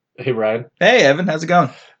Hey, Ryan. Hey, Evan, how's it going?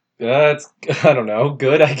 It's, I don't know,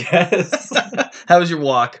 good, I guess. How was your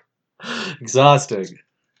walk? Exhausting.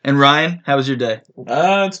 And Ryan, how was your day?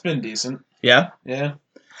 It's been decent. Yeah? Yeah.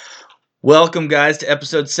 Welcome, guys, to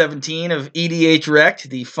episode 17 of EDH Rect,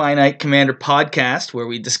 the Finite Commander podcast, where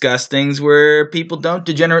we discuss things where people don't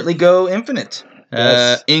degenerately go infinite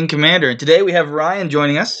Yes. in Commander. And today we have Ryan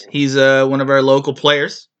joining us. He's one of our local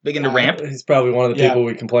players, big into ramp. He's probably one of the Yeah. people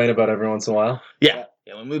we complain about every once in a while. Yeah,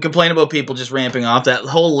 when we complain about people just ramping off, that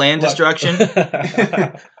whole land Look. destruction.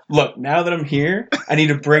 Look, now that I'm here, I need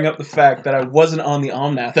to bring up the fact that I wasn't on the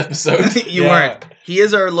Omnath episode. You Yeah. weren't. He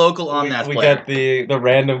is our local Omnath we player. got the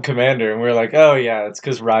random commander, and we're like, oh yeah, it's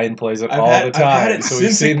because Ryan plays it all the I've had time, it so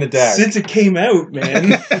we've seen the deck. since it came out,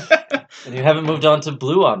 man. And you haven't moved on to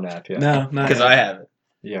blue Omnath yet. No, not Because yet. I have it.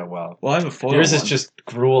 Yeah, well. Well, I have a foil Yours is one. just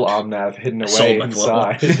Gruul Omnath hidden I away sold my foil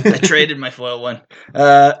one. inside. I traded my foil one.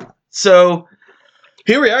 So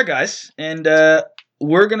here we are, guys, and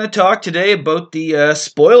we're gonna talk today about the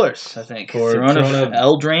spoilers. I think For Throne of Throne of-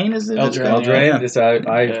 Eldraine is it? Eldraine, Eldraine?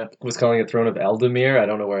 I Yeah. was calling it Throne of Eldamir. I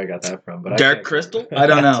don't know where I got that from. But I Dark can't- Crystal? I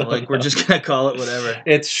don't know. Like we're just gonna call it whatever.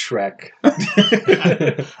 It's Shrek.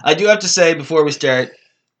 I do have to say before we start,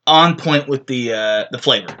 on point with the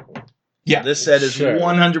flavor. Yeah. This set is Sure.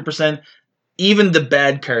 100%. Even the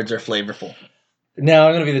bad cards are flavorful. Now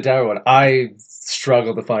I'm gonna be the dour one. I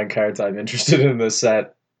struggle to find cards I'm interested in this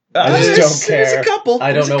set. I just There's- don't care. There's a couple.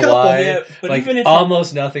 I There's don't a know couple. why. Yeah, but Like even if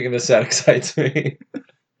almost nothing in this set excites me.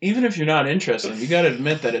 even if you're not interested, you got to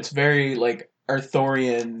admit that it's very like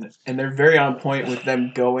Arthurian, and they're very on point with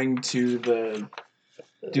them going to the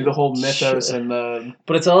whole mythos Sure. and the.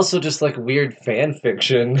 But it's also just like weird fan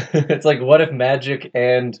fiction. It's like, what if Magic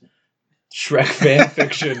and Shrek fan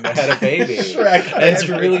fiction had a baby? Shrek It's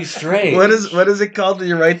fan really strange. What is it called? Did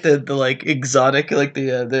you write the like exotic, like the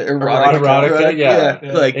erotica? Erotica, yeah.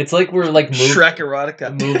 Like It's like we're like Shrek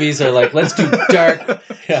erotica. movies are like, let's do dark.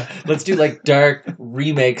 Yeah, let's do like dark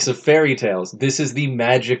remakes of fairy tales. This is the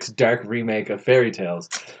Magic's dark remake of fairy tales,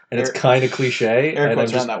 and it's Air- kind of cliche. air and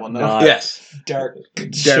quotes I'm just around that one, though. not- Yes, Dark.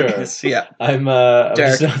 Sure. darkness. Yeah, I'm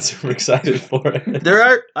just not super excited for it. there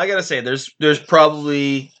are. I gotta say, there's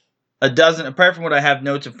probably a dozen. Apart from what I have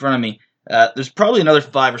notes in front of me, there's probably another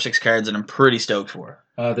 5 or 6 cards that I'm pretty stoked for.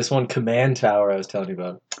 This one, Command Tower, I was telling you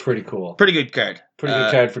about. Pretty cool. Pretty good card. Pretty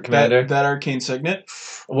good card for Commander. That arcane signet.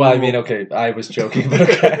 Well, I mean, okay, I was joking about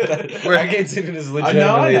a card. We're- Arcane Signet is I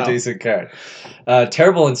legitimately know. a decent card.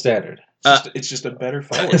 Terrible in Standard. It's just a better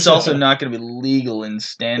fight. It's also not going to be legal in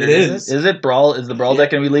standard. It is. is. Is it brawl? Is the brawl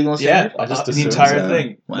deck going to be legal in Yeah, standard? I just the assumed entire so.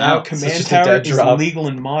 thing. Wow. Now, So it's Command just a Tower dead is drop. legal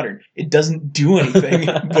in modern. It doesn't do anything,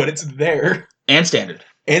 but it's there. And standard.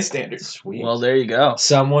 And standard. Sweet. Well, there you go.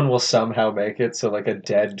 Someone will somehow make it so like a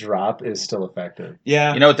dead drop is still effective.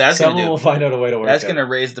 Yeah. You know what that's going Someone to will do? find out a way to work That's it. going to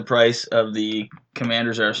raise the price of the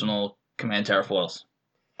Commander's Arsenal Command Tower foils.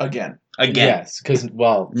 Again. Again. Yes, because,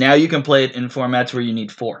 well... Now you can play it in formats where you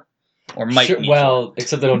need 4. Or might sure, need well,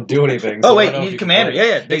 except they don't do anything. 4. so Oh, I wait, don't know you if need can Commander. play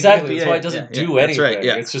Yeah, it. yeah. Exactly, Yeah, that's why it yeah, doesn't yeah, do that's anything. right,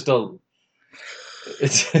 yeah. It's just a...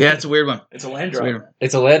 It's, Yeah, it's a weird one. It's a land It's a drop. weird one.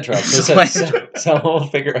 it's a land drop. It's So a land someone will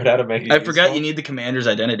figure out how to make it I forgot useful. you need the Commander's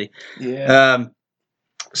identity. Yeah.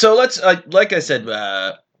 So let's, like I said,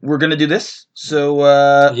 we're going to do this. So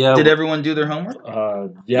Yeah. did everyone do their homework?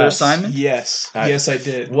 Yes. Their assignment? Yes. I- Yes, I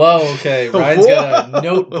did. Whoa, okay. Ryan's got a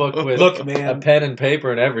notebook with Look, a man. pen and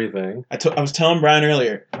paper and everything. I was telling Brian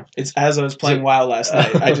earlier. It's as I was playing WoW last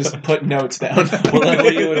night. I just put notes down. Well, then what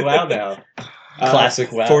are you in WoW now?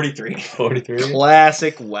 Classic WoW. 43. 43?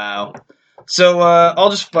 Classic WoW. So I'll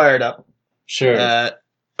just fire it up. Sure.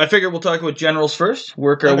 I figure we'll talk about generals first,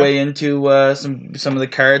 work our Okay. way into some of the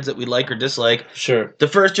cards that we like or dislike. Sure. The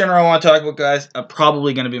first general I want to talk about, guys,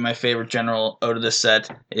 probably going to be my favorite general out of this set.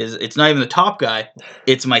 It's not even the top guy,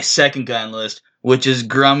 it's my second guy on the list, which is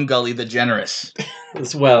Grumgully the Generous.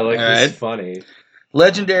 Well, like, All it's right. funny.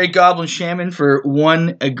 Legendary Goblin Shaman for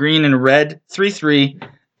 1, a green and red, 3/3.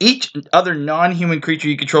 Each other non-human creature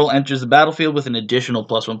you control enters the battlefield with an additional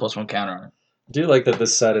 +1/+1 counter on it. I do like that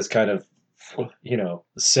this set is kind of,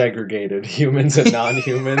 segregated humans and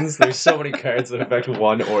non-humans. There's so many cards that affect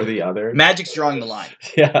one or the other. Magic's drawing the line.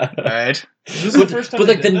 Yeah. All right. Is this the first time But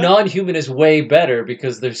they like the did that? non-human is way better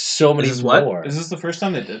because there's so many This is what? more. Is this the first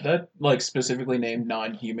time they did that? Like specifically named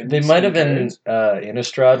non-human. They might have been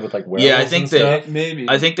Innistrad with like werewolves. Yeah, I think and they- stuff. Maybe.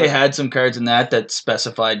 I think they had some cards in that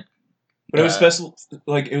specified but it was special.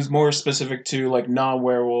 Like it was more specific to like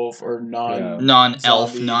non-werewolf or non. Yeah.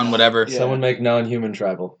 non-elf, Zombie, non-whatever. Yeah. Someone make non-human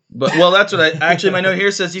tribal. But well, that's what I actually my note here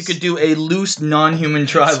says you could do a loose non-human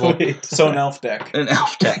tribal, Sweet. So an elf deck. an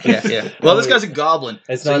elf deck. Yeah, yeah. Well, this guy's a goblin.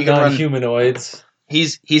 It's so not you can run. non-humanoids.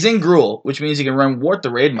 he's in Gruul, which means you can run Wart the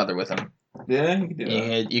Raid Mother with him. Yeah, you can do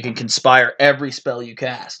that. You can conspire every spell you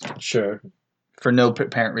cast Sure. for no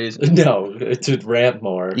apparent reason. No, to ramp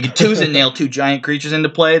more. You can choose and nail 2 giant creatures into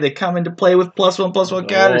play. They come into play with +1/+1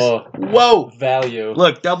 counters. Oh, Whoa! value.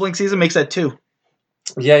 Look, doubling season makes that 2.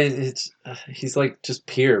 Yeah, he's like just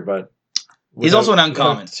pure, but He's also an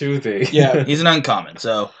uncommon. Toothy. Yeah. He's an uncommon,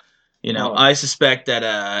 so Oh. I suspect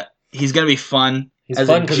that he's going to be fun. He's As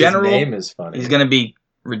fun a because general, his name is funny. He's going to be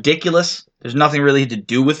ridiculous. There's nothing really to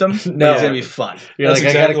do with him. No. But he's going to be fun. You're That's like,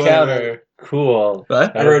 exactly I what I got a counter. Cool.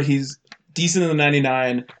 But I wrote he's decent in the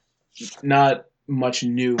 99, not much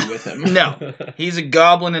new with him. no, he's a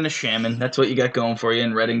goblin and a shaman. That's what you got going for you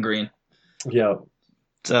in red and green. Yeah.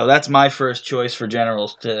 So that's my first choice for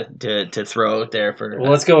generals to throw out there for.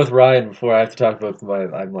 Well, let's go with Ryan before I have to talk about my.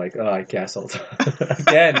 I'm like, oh, I guess I'll.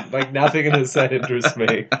 Again, like nothing in this set interests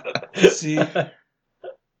me. See,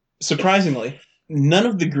 surprisingly, none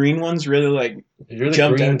of the green ones really like You're the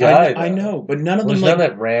jumped green out. guy. I know, but none of Well, them there's like none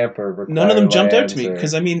that ramp or none of them jumped out to me because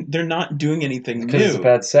because I mean they're not doing anything it's a new.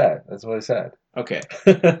 bad set. That's what I said. Okay,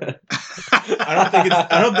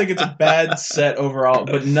 I don't think it's a bad set overall,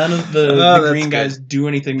 but none of the that's green good. guys do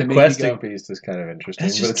anything The to make you questing go. piece is kind of interesting,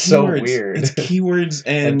 It's but just it's so keywords. weird. It's keywords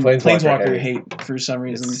and Planeswalker Planeswalker hate. hate for some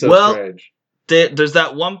reason. It's so Well, strange. There's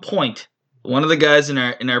that one point. One of the guys in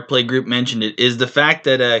our play group mentioned it is the fact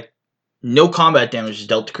that no combat damage is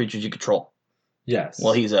dealt to creatures you control Yes.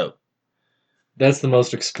 while he's out. That's the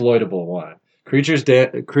most exploitable one. Creatures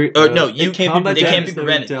No, you They can't be they can't be damage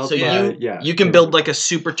prevented. dealt So by- you can build like a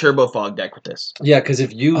super turbo fog deck with this. Yeah, because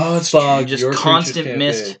if you Oh, it's true. fog Just your creatures constant can't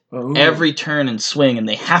mist be- Ooh. every turn and swing, and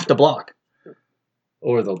they have to block.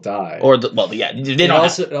 or they'll die. Or they it don't.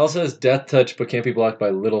 also has death touch, but can't be blocked by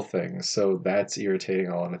little things. So that's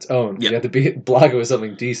irritating all on its own. Yep. You have to block it with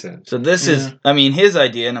something decent. So this is, I mean, his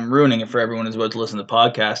idea, and I'm ruining it for everyone who's about to listen to the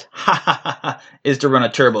podcast, is to run a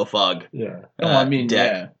turbo fog Yeah. Oh, I mean,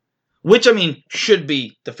 deck. yeah. Which, I mean, should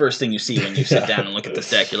be the first thing you see when you sit down and look at this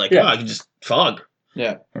deck. You're like, Yeah. oh, I can just fog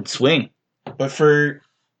Yeah. and swing. But for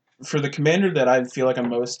the commander that I feel like I'm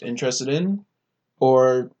most interested in,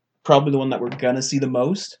 or probably the one that we're gonna see the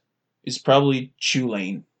most, is probably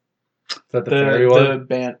Chulane. Is that the fairy one? The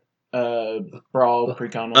Bant Brawl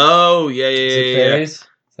Precon one. Oh, yeah. Is it fairies? Is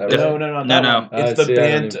that No, right? No, No, that no. one. It's the see, I don't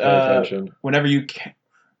Bant. even pay attention. Whenever you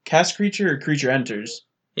cast creature or creature enters,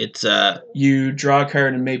 It's you draw a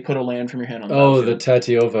card and may put a land from your hand on the Oh, the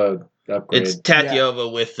battlefield. Tatiova upgrade. it's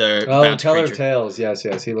Tatiova with the Oh, bounce Teller of creature. Tales. Yes,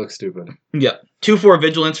 he looks stupid. Yeah. 2/4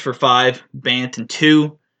 Vigilance for 5, Bant, and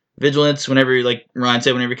 2. Vigilance, whenever you, like Ryan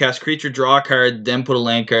said, whenever you cast a creature, draw a card, then put a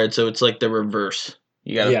land card, so it's like the reverse.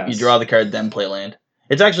 You Yes. draw the card, then play land.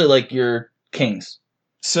 It's actually like your Kings.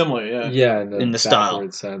 Similar, yeah. Yeah, In the style.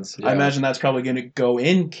 backward sense. I imagine that's probably going to go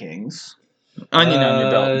in Kings. Onion on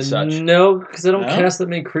your belt and such. No, because I don't No? cast that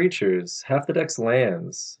many creatures. Half the deck's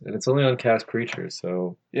lands, and it's only on cast creatures,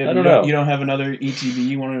 so Yeah, I but don't you know. You don't have another ETB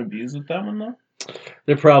you want to abuse with that one, though?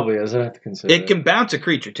 there probably is. I have to consider. It can bounce a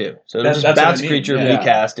creature too. So it'll That's just what I bounce a mean, creature, yeah.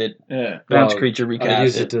 recast it. Yeah. Bounce Well, creature, I recast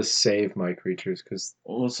use it. it to save my creatures because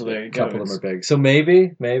Well, so there you a go. couple of them are big. So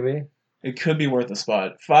maybe. It could be worth a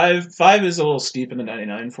spot. Five is a little steep in the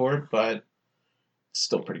 99 for it, but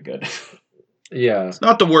still pretty good. Yeah. It's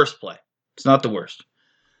not the worst play. It's not the worst.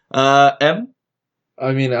 Evan?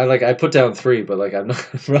 I mean, I put down 3, but like I'm not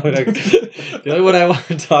probably not. The only one I want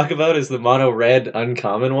to talk about is the mono red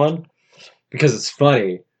uncommon one because it's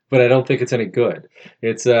funny, but I don't think it's any good.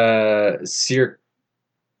 It's Sir.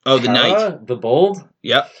 Oh, the Knight. The bold.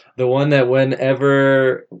 Yep. The one that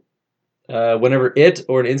whenever it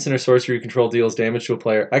or an instant or sorcery you control deals damage to a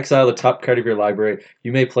player, exile the top card of your library.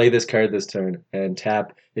 You may play this card this turn and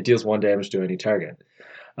tap. It deals 1 damage to any target.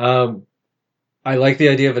 I like the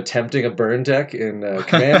idea of attempting a burn deck in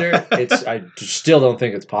Commander. I still don't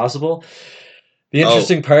think it's possible. The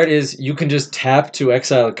interesting part is you can just tap to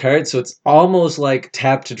exile a card, so it's almost like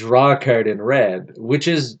tap to draw a card in red, which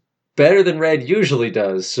is better than red usually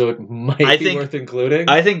does, so it might be worth including.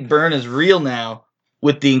 I think burn is real now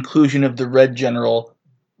with the inclusion of the red general,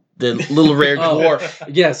 the little rare dwarf.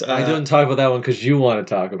 Yes, I didn't talk about that one because you want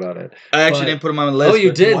to talk about it. I actually didn't put him on the list. Oh, you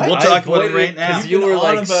but did? We'll What? talk about it right now. Because you were You've been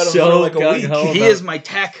on like about him so for like a week. gung-ho He about is my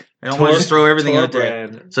tech. I don't want to just throw everything out there.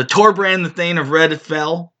 Torbrand. So Torbrand, the Thane of Red,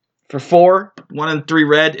 fell for 4, 1 and 3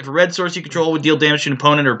 red. If a red source you control would deal damage to an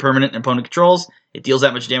opponent or permanent an opponent controls, it deals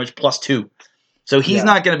that much damage plus 2. So he's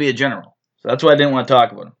not going to be a general. So that's why I didn't want to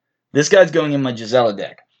talk about him. This guy's going in my Gisela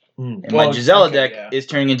deck. And my Gisela deck is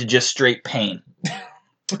turning into just straight pain.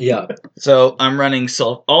 Yeah. So I'm running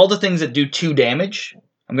all the things that do 2 damage.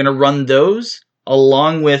 I'm going to run those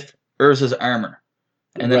along with Urza's armor.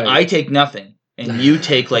 And then Right. I take nothing. and you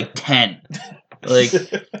take like 10. Like,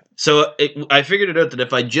 so I figured it out that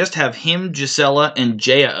if I just have him, Gisela, and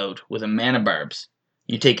Jaya out with a Mana Barbs,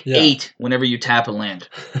 you take 8 whenever you tap a land.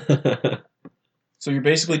 So you're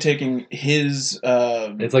basically taking his.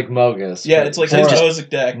 It's like Mogus. Yeah, it's like his Mozik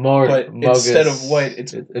deck, but instead of white,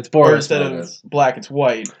 it's Boros. Or instead of black, it's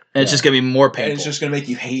white. And it's just going to be more painful. And it's just going to make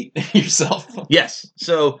you hate yourself. Yes.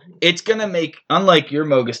 So it's going to make, unlike your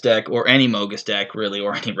Mogus deck, or any Mogus deck, really,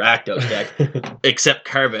 or any Rakdos deck, except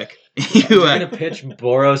Karvik. You're going to pitch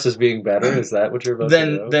Boros as being better? Is that what you're about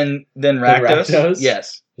to do? Than Rakdos?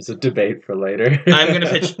 Yes. It's a debate for later. I'm going to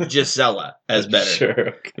pitch Gisela as better. Sure.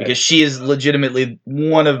 Okay. Because she is legitimately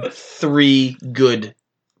one of 3 good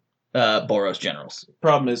Boros generals.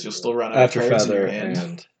 Problem is, you'll still run out of cards in your hand.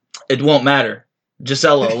 And... It won't matter.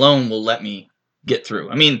 Gisela alone will let me get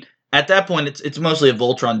through. I mean, at that point, it's mostly a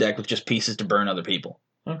Voltron deck with just pieces to burn other people.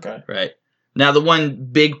 Okay. Right. Now, the one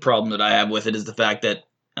big problem that I have with it is the fact that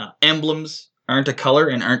emblems aren't a color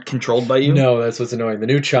and aren't controlled by you. No, that's what's annoying. The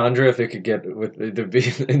new Chandra, if it could get with it'd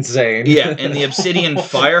be insane. Yeah, and the Obsidian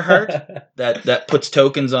Fireheart that puts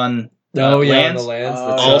tokens on lands, on the lands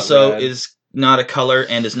also is not a color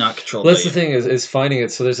and is not controlled. Well, that's the thing is finding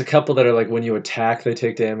it. So there's a couple that are like when you attack, they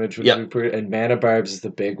take damage. And Mana Barbs is the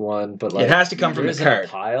big one, but like it has to come from the card,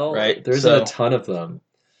 pile, right? There isn't a ton of them.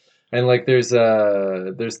 And like there's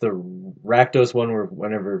the Rakdos one where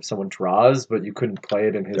whenever someone draws, but you couldn't play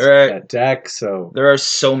it in his that deck. So there are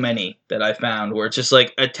so many that I found where it's just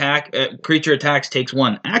like creature attacks takes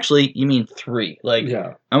 1. Actually, you mean 3. Like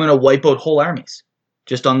I'm gonna wipe out whole armies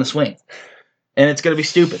just on the swing, and it's gonna be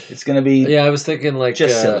stupid. It's gonna be I was thinking like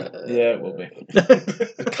just silly. Yeah, it will be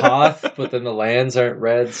Koth, but then the lands aren't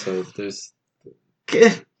red, so there's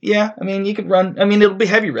I mean you could run. I mean it'll be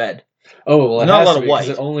heavy red. Oh, well, not a lot of white.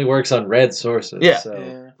 It only works on red sources. Yeah.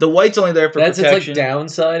 So. The white's only there for protection. That's its like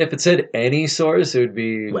downside. If it said any source, it would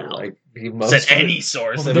be any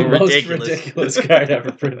source. The most ridiculous card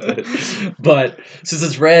ever printed. But since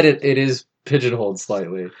it's red, it is pigeonholed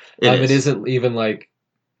slightly. It isn't even like,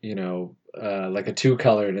 like a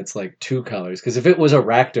 2-color, and it's like 2 colors. Because if it was a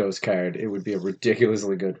Rakdos card, it would be a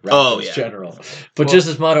ridiculously good Rakdos general. But just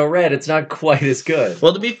as mono red, it's not quite as good.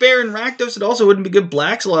 Well, to be fair, in Rakdos, it also wouldn't be good.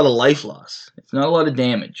 Black's a lot of life loss. It's not a lot of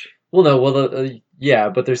damage. Well, no,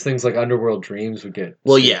 but there's things like Underworld Dreams would get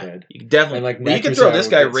stupid. You definitely. And like you can throw this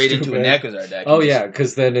guy right into a Necrozar deck. Oh, yeah,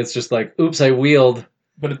 because then it's just like, oops, I wheeled.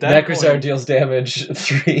 But at that Necrozar deals damage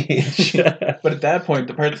 3 each. But at that point,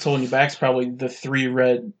 the part that's holding you back is probably the 3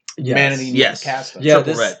 red mana you need to cast them. Yeah,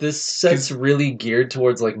 this set's really geared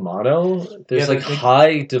towards like mono. There's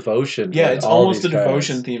high devotion. Yeah, it's almost a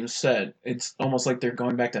devotion themed set. It's almost like they're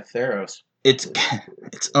going back to Theros. It's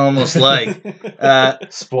almost like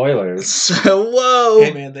spoilers. So whoa.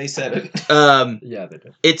 Hey man, they said it. Yeah, they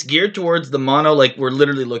did. It's geared towards the mono. Like we're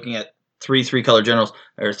literally looking at 3/3-color generals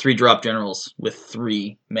or 3-drop generals with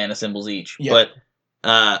 3 mana symbols each. Yeah.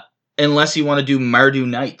 But unless you want to do Mardu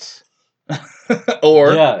Knights.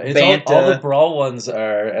 Or it's all the brawl ones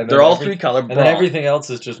are, and they're all 3-color brawl. And then everything else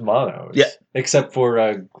is just mono. Yeah, except for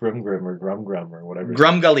Grum or Grum or whatever.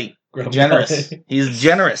 Grumgully, generous. He's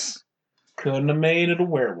generous. Couldn't have made it a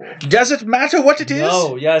werewolf. Does it matter what it is?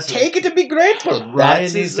 No, yes. Take it to be grateful.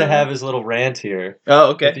 Ryan needs to have his little rant here.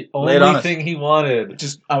 Oh, okay. The only thing he wanted.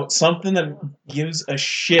 Just something that gives a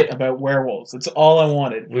shit about werewolves. That's all I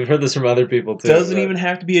wanted. We've heard this from other people too. Doesn't even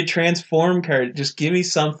have to be a transform card. Just give me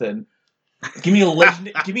something. Give me a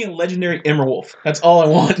legendary Immerwolf. That's all I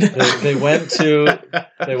want. They went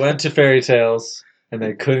to Fairy Tales and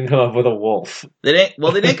they couldn't come up with a wolf. They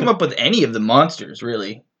didn't come up with any of the monsters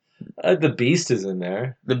really. The Beast is in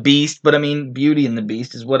there. The Beast, but I mean, Beauty and the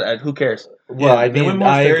Beast is what. Who cares? Well, I mean,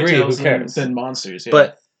 I agree. Who cares? Than monsters, yeah.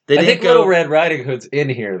 But I think Little Red Riding Hood's in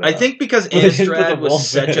here. Though. I think because Innistrad was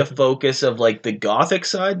such a focus of like the Gothic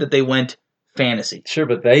side that they went fantasy. Sure,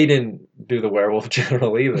 but they didn't do the Werewolf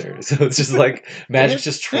General either. So it's just like Magic's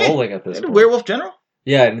just trolling at this point. Werewolf General?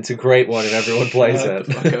 Yeah, and it's a great one, and everyone plays it.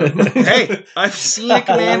 Hey, I've seen a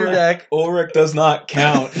commander deck. Ulrich does not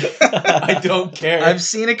count. I don't care. I've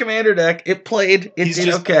seen a commander deck. It played. It did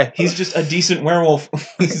okay. He's just a decent werewolf.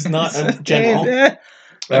 He's not a general.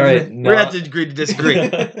 All right, we're going to have to agree to disagree.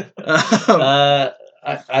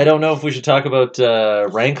 I don't know if we should talk about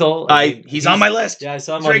Rankle. He's on my list. Yeah, I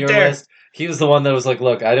saw him on your list. He was the one that was like,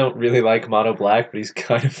 look, I don't really like Mono Black, but he's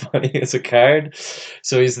kind of funny as a card.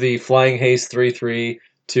 So he's the Flying Haste 3/3,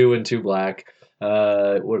 2 and 2 black.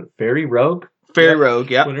 Fairy Rogue? Fairy Rogue,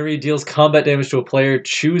 yeah. Whenever he deals combat damage to a player,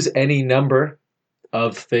 choose any number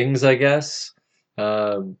of things, I guess.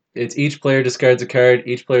 It's each player discards a card,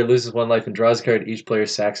 each player loses 1 life and draws a card, each player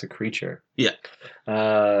sacks a creature. Yeah.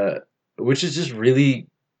 which is just really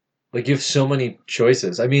like you have so many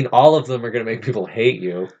choices. I mean, all of them are going to make people hate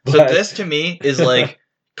you. So but- this to me is like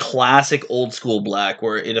classic old school black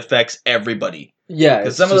where it affects everybody. yeah,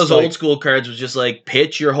 Because it's some of just those like- old school cards was just like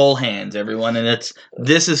pitch your whole hands, everyone, and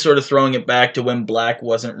this is sort of throwing it back to when black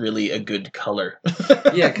wasn't really a good color.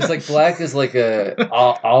 yeah, because like black is like a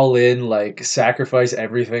all in like sacrifice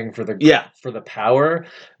everything for the for the power,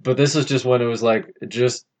 but this is just when it was like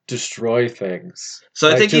just destroy things. So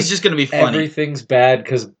I Like, think he's just going to be funny. Everything's bad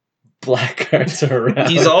because black cards are around.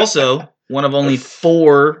 He's also one of only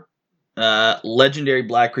 4 legendary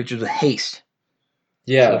black creatures with haste.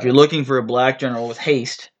 yeah. So if you're looking for a black general with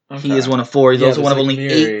haste, he Okay. is one of 4. He's Yeah, also one of there's, only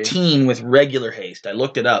like, Miri. 18 with regular haste. I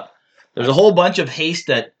looked it up. There's a whole bunch of haste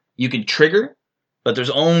that you can trigger, but there's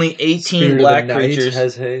only 18 Spirit of the black Night creatures.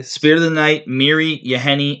 has haste. Spirit of the Night, Miri,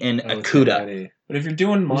 Yaheni, and Oh, it's Akuda. Yaheni. But if you're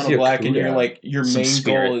doing Who's mono black and Yakuda? you're like your Some main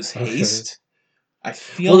spirit. goal is Okay. haste, I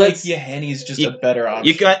feel Well, like that's- Yaheni's just You- a better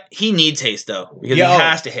option. He needs haste though because Yeah, he oh.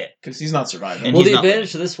 has to hit. Because he's not surviving. And Well, he's the not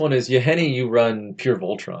advantage to this one is Yaheni, you run pure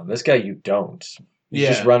Voltron. This guy, you don't. You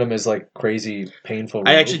just run him as like crazy, painful.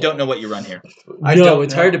 I actually removal. don't know what you run here. I No, don't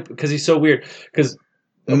it's know. hard to because he's so weird. Because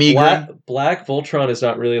Meager. black Voltron is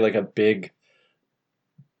not really like a big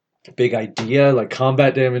idea. Like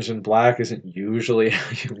combat damage in black isn't usually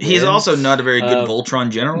how you win. He's also not a very good Um, Voltron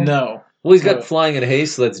general. No. well, he's got no. flying and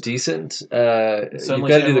haste, so that's decent. Suddenly You've got to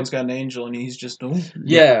do everyone's the got an angel and he's just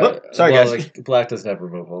yeah. Whoop, sorry, well, guys. Like, black doesn't have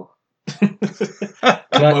removal.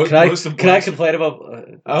 Mo- Can I most of can I blacks- complain about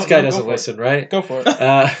Oh, this guy no, go doesn't for it. listen, right? Go for it.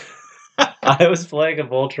 I was playing a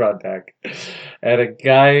Voltron deck, and a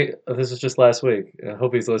guy. This was just last week. I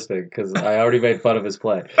hope he's listening because I already made fun of his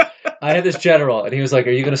play. I had this general, and he was like,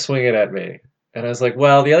 "Are you going to swing it at me?" And I was like,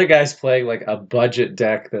 "Well, the other guy's playing like a budget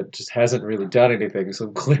deck that just hasn't really done anything, so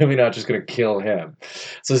I'm clearly not just going to kill him."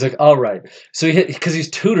 So he's like, "All right." So he hit because he's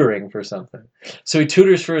tutoring for something. So he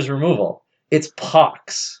tutors for his removal. It's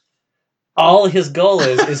Pox. All his goal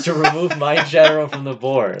is to remove my general from the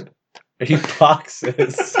board. He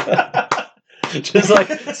boxes. Just like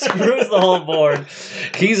screws the whole board.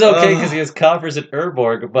 He's okay because he has coffers at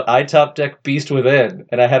Urborg, but I top deck Beast Within,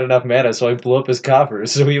 and I had enough mana, so I blew up his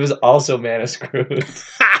coffers. So he was also mana screwed.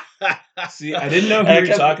 See, I didn't know who I you were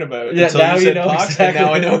kept- talking about Yeah, until now you you said know Pox, exactly and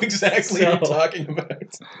now I know who- exactly what you're So- talking about.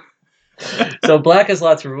 So black has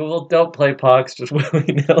lots of removal. Don't play Pox just willy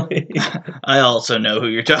nilly. I also know who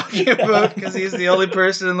you're talking about because he's the only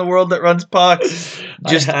person in the world that runs Pox.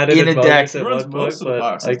 Just I had it in a bonus deck. at He runs one most point, of the but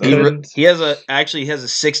boxes, I though. couldn't. He has a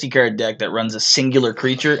 60 card deck that runs a singular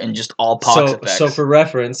creature and just all Pox effects. So for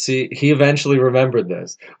reference, he eventually remembered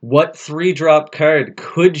this. What 3-drop card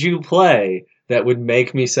could you play that would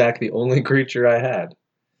make me sack the only creature I had?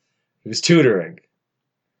 He was tutoring.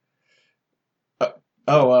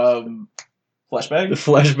 Oh, The flashback?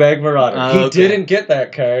 Fleshbag Marauder. He Okay. didn't get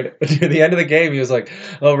that card. At the end of the game, he was like,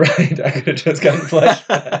 "Oh right, I could have just gotten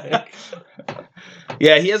Fleshbag."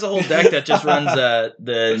 Yeah, he has a whole deck that just runs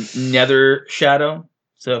the Nether Shadow.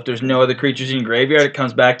 So if there's no other creatures in your graveyard, it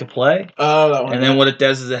comes back to play. Oh, that one. And then what it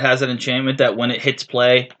does is it has an enchantment that when it hits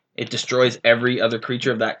play, it destroys every other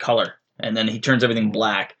creature of that color. And then he turns everything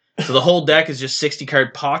black. So the whole deck is just 60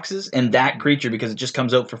 card Poxes and that creature because it just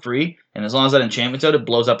comes out for free. And as long as that enchantment's out, it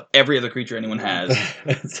blows up every other creature anyone has.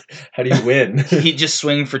 How do you win? He just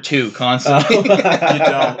swing for 2 constantly. Oh. You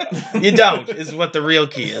don't. You don't, is what the real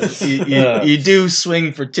key is. Yeah. You do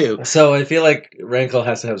swing for 2. So I feel like Rankle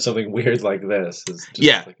has to have something weird like this. It's just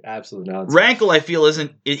Yeah. like absolute nonsense. Rankle, I feel,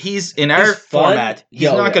 he's in our He's fun. format. He's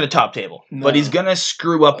Yeah, not yeah. going to top table, No. but he's going to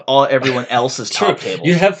screw up everyone else's True. top tables.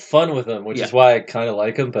 You have fun with him, which Yeah. is why I kind of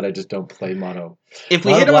like him, but I just don't play mono. If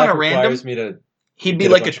we Mono hit him on black a random, requires me to he'd be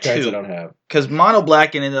get like a bunch of cards I 2. don't have. Because mono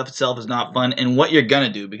black in and of itself is not fun. And what you're going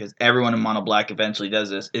to do, because everyone in mono black eventually does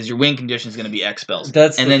this, is your win condition is going to be X spells.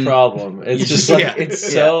 That's and the then problem. It's you just just- like yeah, it's yeah.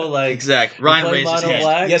 so like Exactly. you Ryan play raised his mono hand.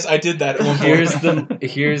 black. Yes, I did that at one point.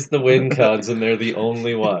 Here's the win cons, and they're the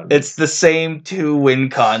only ones. It's the same 2 win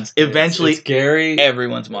cons. Eventually, it's Gary,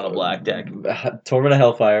 everyone's mono black deck. Torment of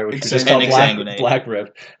Hellfire, which we just call And Black, Exsanguinate. Black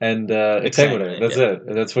Rift, and Exsanguinate. Exsanguinate, That's yeah. it.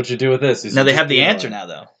 And that's what you do with this. Now they have the answer now,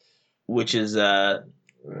 though, which is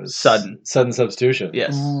Sudden. Sudden substitution.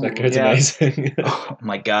 Yes. That card's Yeah. amazing. Oh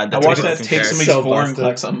my god, I that's watched a that fucking take card. somebody's So foreign busted.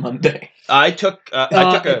 collects on Monday. I took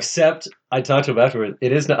a Except I talked to him afterwards.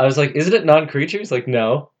 It is. I was like, "Isn't it non-creatures?" Like,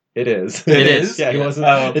 no, it is. It is? yeah, he Yeah. wasn't.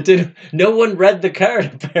 Oh. It didn't. No one read the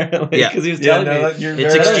card apparently. Yeah. because he was Yeah, telling no, me. you're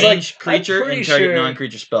it's very I was right. like, exchange creature I'm pretty and target sure-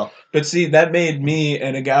 non-creature spell. But see, that made me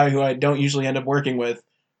and a guy who I don't usually end up working with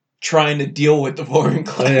trying to deal with the foreign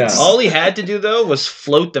collects. Yeah. All he had to do though was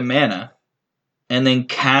float the mana, and then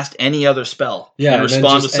cast any other spell. Yeah, and and then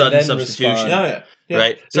respond just- with sudden and then substitution. respond. Oh, yeah.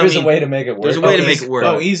 Right? There's a way to make it work. there's a way to make it work.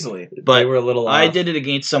 Oh, easily. But they were a little I off. did it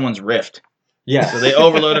against someone's Rift. Yeah. So they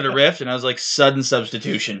overloaded a Rift, and I was like, sudden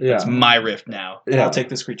substitution. Yeah. It's my Rift now. Yeah. I'll take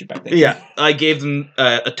this creature back. Thank you. Yeah, I gave them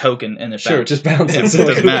a token, and it Sure, bounced. just bounce It it. So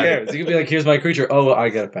doesn't who matter. cares? You can be like, here's my creature. Oh, I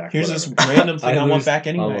get it back. Here's Whatever. this random thing I want lose back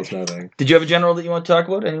anyway. Almost nothing. Did you have a general that you want to talk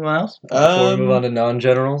about? Anyone else? Before we move on to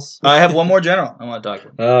non-generals. I have one more general I want to talk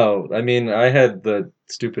about. Oh, I mean, I had the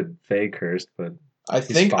stupid Fae cursed, but I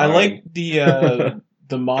He's think I fine. like the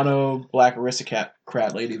mono black aristocrat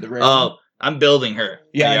lady, the red. Oh, I'm building her.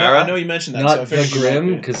 yeah, Ayara. I know you mentioned that. so I not the figured you might Grim,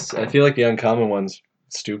 be. because I feel like the uncommon one's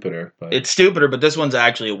stupider. But It's stupider, but this one's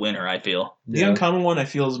actually a winner, I feel. The uncommon one I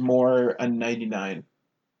feel is more a 99.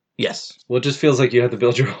 Yes. Well, it just feels like you have to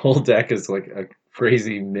build your whole deck as like a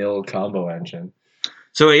crazy mill combo engine.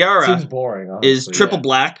 So Ayara Seems boring. Honestly, is triple yeah.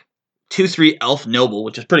 black, 2/3 elf noble,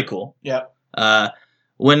 which is pretty cool. Yeah.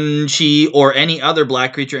 When she or any other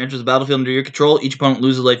black creature enters the battlefield under your control, each opponent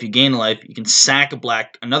loses a life, you gain a life. You can sack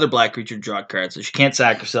another black creature to draw a card. So she can't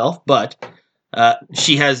sack herself, but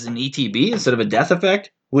she has an ETB instead of a death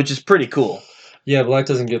effect, which is pretty cool. Yeah, black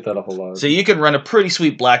doesn't get that a whole lot. So you can run a pretty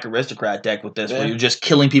sweet black aristocrat deck with this, where Yeah. you're just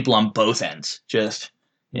killing people on both ends. Just,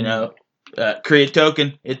 create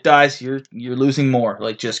token, it dies, you're losing more.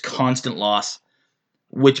 Like, just constant loss,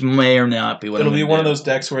 which may or may not be what It'll I'm be gonna one of do. those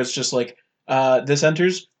decks where it's just like, this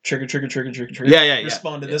enters, trigger. Yeah.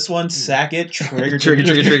 Respond to this one, sack it, trigger. Trigger.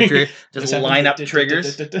 This Just happens, line up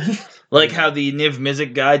triggers. Like how the Niv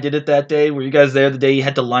Mizzet guy did it that day. Were you guys there the day you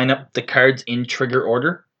had to line up the cards in trigger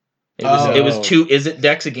order? It was two Izzet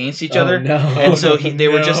decks against each other. No. And so they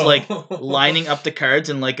were just like lining up the cards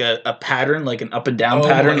in like a pattern, like an up and down Oh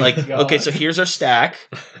pattern. my Like, God. okay, so here's our stack.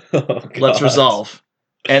 Oh, Let's God. resolve.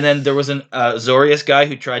 And then there was an Zorius guy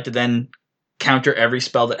who tried to then counter every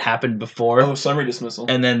spell that happened before. Oh, summary dismissal.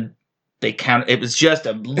 And then they count. It was just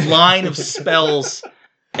a line of spells.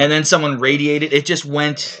 And then someone radiated. It just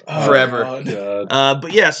went Oh, forever. God. God.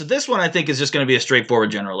 But yeah, so this one I think is just going to be a straightforward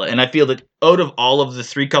general. And I feel that out of all of the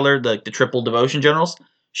three color, the triple devotion generals,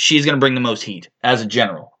 she's going to bring the most heat as a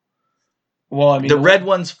general. Well, I mean, The red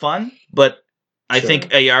one's fun, but I Sure.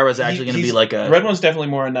 think Ayara is actually going to be he's- like a... red one's definitely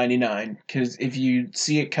more a 99 because if you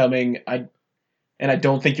see it coming, I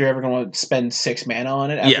don't think you're ever going to spend 6 mana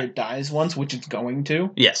on it after Yeah. it dies once, which it's going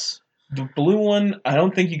to. Yes. The blue one, I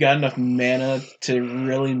don't think you got enough mana to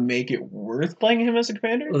really make it worth playing him as a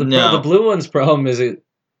commander. Well, No. the blue one's problem is it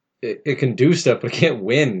can do stuff, but it can't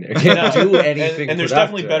win. It can't do anything. and there's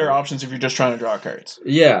productive. definitely better options if you're just trying to draw cards.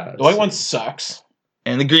 Yeah. The white one sucks.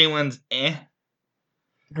 And the green one's eh.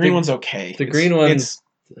 The green The- one's okay. the green one's-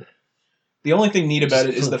 it's- the only thing neat about it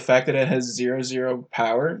is Just- the fact that it has 0/0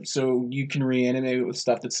 power, so you can reanimate it with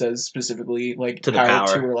stuff that says specifically like To the power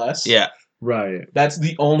power. 2 or less. Yeah. Right. That's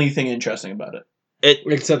the only thing interesting about it.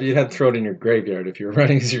 Except you'd have to throw it in your graveyard if you were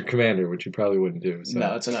running as your commander, which you probably wouldn't do. So.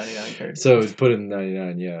 No, it's a 99 card. So put it in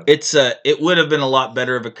 99, yeah. It would have been a lot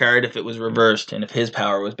better of a card if it was reversed, and if his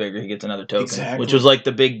power was bigger, he gets another token. Exactly. Which was like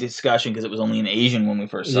the big discussion because it was only an Asian when we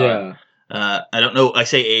first saw it. Yeah. I don't know. I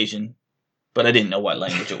say Asian, but I didn't know what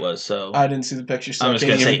language it was. So I didn't see the picture, so I'm I just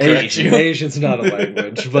can't gonna even say correct Asian. you. Asian's not a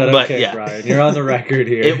language, but But, okay, yeah. Brian, you're on the record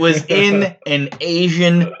here. it was in an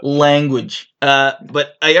Asian language.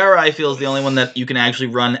 But Ayara, I feel, is the only one that you can actually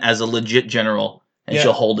run as a legit general, and Yeah.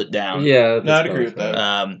 she'll hold it down. Yeah, No, I'd agree with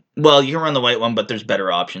that. Well, you can run the white one, but there's better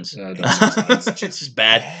options. Yeah, I It's just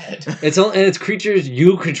bad. Bad. It's creatures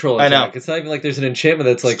you control I attack. know. It's not even like there's an enchantment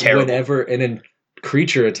that's like terrible. whenever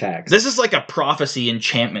creature attacks. This is like a prophecy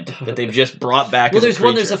enchantment that they've just brought back. well, as there's a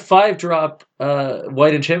one. There's a creature. 5-drop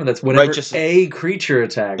white enchantment that's whenever Righteous- a creature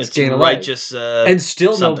attacks, It's gain a life. righteous. And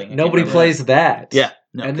still something. I can't nobody remember. plays that. Yeah,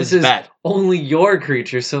 no, and 'cause this it's is bad. only your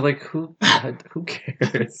creature. So like, who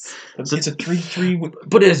cares? It's a 3/3.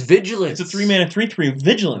 But it's vigilance. It's a 3-mana 3/3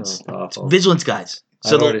 vigilance. Oh, awful. Vigilance, guys.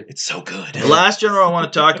 So I've the already- It's so good. The last general I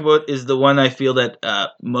want to talk about is the one I feel that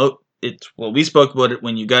we spoke about it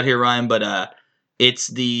when you got here, Ryan, but it's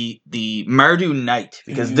the Mardu Knight,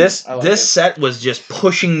 because this I like it. set was just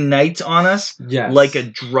pushing knights on us Yes. like a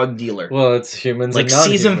drug dealer. Well, it's humans. Like and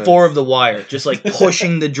season non-humans. 4 of The Wire, just like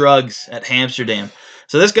pushing the drugs at Amsterdam.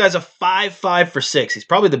 So this guy's a 5/5 for 6. He's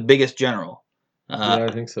probably the biggest general. Yeah,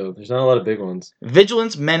 I think so. There's not a lot of big ones.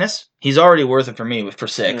 Vigilance, Menace. He's already worth it for me for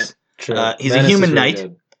 6. Sure. He's a Menace is human really knight.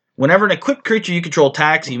 good. Whenever an equipped creature you control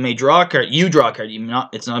attacks, you may draw a card. You draw a card.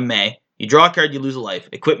 It's not a may. You draw a card, you lose a life.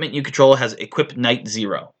 Equipment you control has equipped knight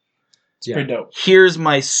 0. It's pretty dope. Here's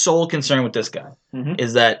my sole concern with this guy Mhm.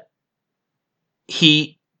 is that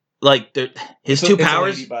he his It's a- two it's a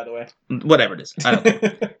powers, lady, by the way. whatever it is. I don't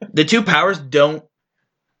care. The two powers don't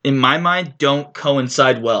in my mind, don't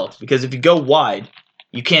coincide well. Because if you go wide,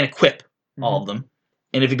 you can't equip all of them.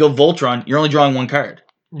 And if you go Voltron, you're only drawing one card.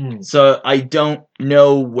 So I don't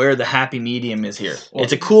know where the happy medium is here. Well,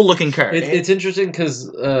 it's a cool looking card. It's interesting because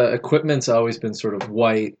equipment's always been sort of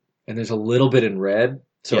white, and there's a little bit in red.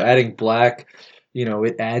 So adding black,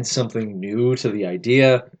 it adds something new to the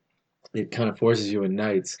idea. It kind of forces you in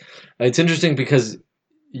Knights. It's interesting because,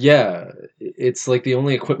 it's like the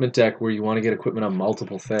only equipment deck where you want to get equipment on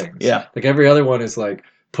multiple things. Yeah. Like every other one is like,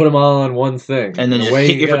 put them all on one thing. And then just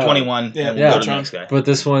hit you for 21 and we'll go to the next guy. But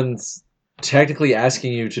this one's technically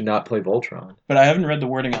asking you to not play Voltron. But I haven't read the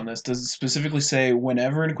wording on this. Does it specifically say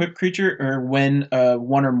whenever an equipped creature or when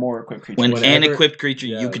one or more equipped creatures? When an equipped creature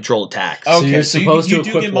you control attacks. Okay, so you're supposed you to do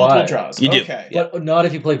equip get multiple wide. draws. You do. Okay. But not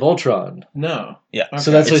if you play Voltron. No. Yeah. Okay. So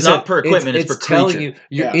that's what it's not per equipment, it's per telling creature.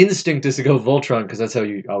 you, your instinct is to go Voltron because that's how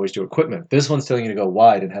you always do equipment. This one's telling you to go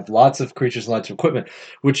wide and have lots of creatures and lots of equipment,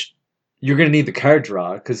 which you're going to need the card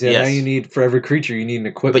draw because now you need, for every creature, you need an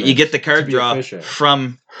equipment. But you get the card draw efficient.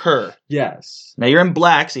 from her. Yes. Now you're in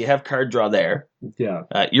black, so you have card draw there. Yeah.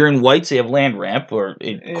 You're in white, so you have land ramp or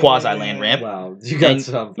quasi land ramp. Wow, you got And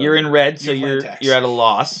something. You're in red, so you're at a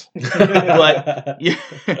loss. But Do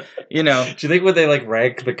you think when they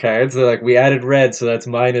rank the cards, they're like, we added red, so that's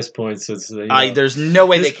minus points. So it's, there's no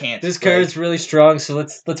way they can't. This card's really strong, so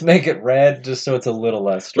let's make it red just so it's a little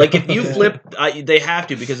less strong. Like if you flip, they have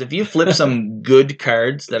to, because if you flip some good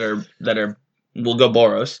cards that are we'll go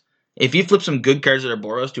Boros. If you flip some good cards that are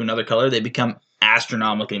Boros to another color, they become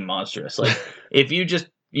astronomically monstrous. Like if you just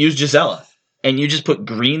use Gisela and you just put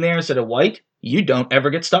green there instead of white, you don't ever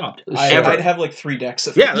get stopped. I'd have 3 decks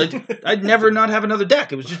of I'd never not have another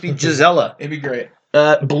deck. It would just be Gisela. It'd be great.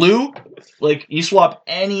 Blue, you swap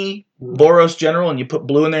any Boros general and you put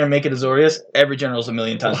blue in there and make it Azorius, every general's a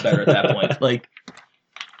million times better at that point.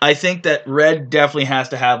 I think that red definitely has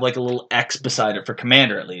to have a little X beside it for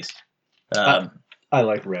commander at least. I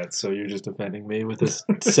like red, so you're just defending me with this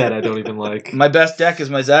set I don't even like. My best deck is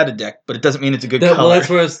my Zada deck, but it doesn't mean it's a good color. Well, that's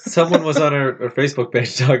where someone was on our Facebook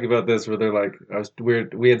page talking about this, where they're like,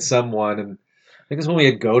 we had someone, and I think it's when we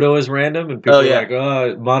had Godo as random, and people were like,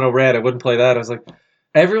 oh, mono red, I wouldn't play that. I was like,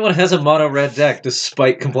 everyone has a mono red deck,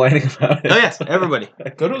 despite complaining about it. Oh yeah, everybody.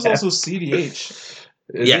 Godo's also CDH.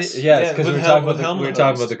 Yes, because we were talking about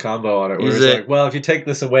the combo on it. Where it's like, well, if you take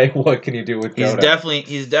this away, what can you do with Godo?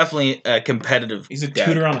 He's definitely competitive. He's a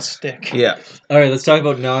tutor on a stick. Yeah. All right, let's talk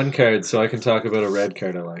about non-cards, so I can talk about a red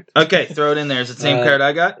card I liked. Okay, throw it in there. Is it the same card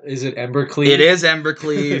I got? Is it Embercleave? It is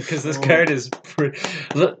Embercleave. Because this card is pretty...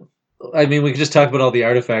 I mean, we can just talk about all the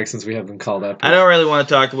artifacts since we have them called up. I don't really want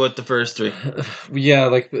to talk about the first 3. Yeah,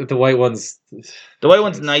 the white one's... The white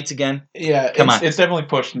one's Knights again. Yeah, Come on. It's definitely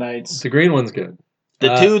pushed Knights. The green one's good.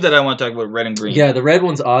 The 2 that I want to talk about, red and green. Yeah, the red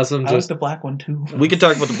one's awesome. I like the black one too. We can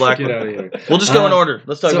talk about the black one. Get out of here. We'll just go in order.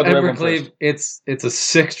 Let's talk about the red one Embercleave, first. it's a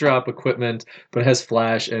 6-drop equipment, but it has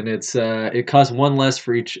flash, and it costs 1 less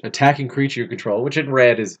for each attacking creature you control, which in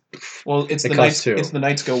red is... Well, it's the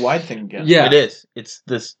Knights go wide thing again. Yeah. It is. It's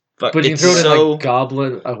this... But you can throw it in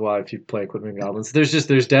Goblin. Oh, well, if you play equipment goblins, there's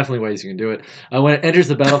definitely ways you can do it. When it enters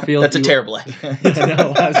the battlefield, that's a terrible idea.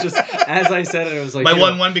 No, I was just as I said it, I was like, my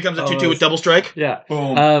 1/1 becomes a 2/2 with double strike. Yeah,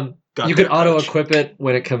 boom. You can auto equip it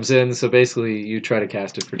when it comes in. So basically, you try to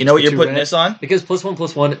cast it for. You know what you're putting red. this on? Because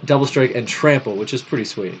 +1/+1 double strike and trample, which is pretty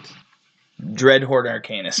sweet. Dreadhorde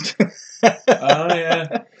Arcanist. Oh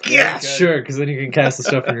yeah. Yeah, sure, because then you can cast the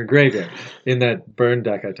stuff from your graveyard in that burn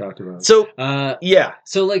deck I talked about. So yeah,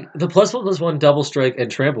 so the +1/+1 double strike and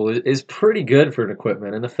trample is pretty good for an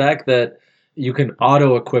equipment, and the fact that you can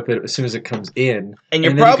auto equip it as soon as it comes in, and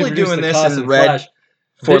you're probably doing this in red flash,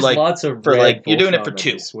 for lots of for red you're doing it for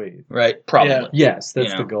 2, sweet, right? Probably. Yeah. Yes,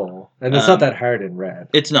 that's the goal, and it's not that hard in red.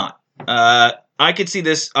 It's not. I could see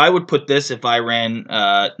this. I would put this if I ran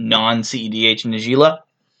non-CEDH Najila.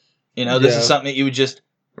 This is something that you would just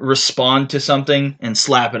respond to something and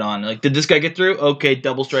slap it on. Like, did this guy get through? Okay,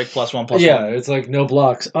 double strike +1/+1. Yeah, it's like no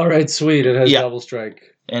blocks. All right, sweet. It has double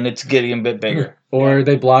strike. And it's getting a bit bigger. Or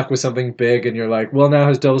they block with something big and you're like, well, now it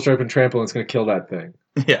has double strike and trample and it's going to kill that thing.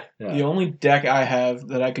 Yeah. The only deck I have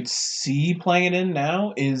that I could see playing it in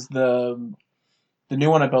now is the new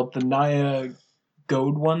one I built, the Naya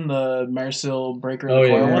Goad one, the Marcel Breaker and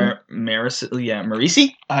Coil one.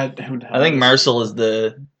 Marisi? I think Marcel is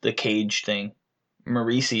the cage thing.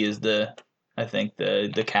 Marisi is the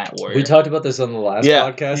cat warrior. We talked about this on the last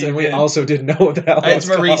podcast, and we also didn't know what the hell it's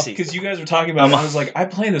Marisi. Because you guys were talking about it, I was like, I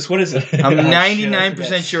play this, what is it? I'm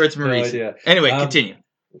 99% sure it's Marisi. No, anyway, continue.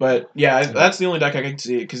 But yeah, that's the only deck I can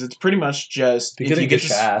see, because it's pretty much just... If you get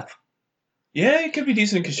Chaff. Yeah, it could be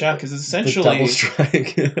decent in Kashaf because it's The essentially double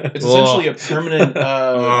strike. it's essentially a permanent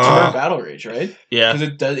turn battle rage, right? Yeah.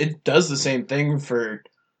 Because it does the same thing for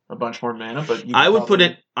a bunch more mana, but I would put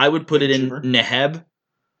it in Shiver. Neheb.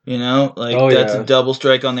 You know, like Oh, that's yeah. a double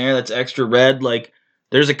strike on there. That's extra red. Like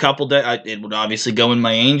there's a couple that it would obviously go in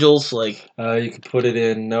my Angels. Like You could put it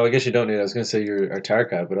in. No, I guess you don't need it. I was going to say your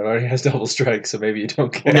Artarka, but it already has double strike, so maybe you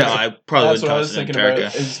don't care. no, I probably That's would what I toss was it in thinking about.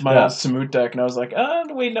 Tarka. Is my Yeah. old Samut deck, and I was like,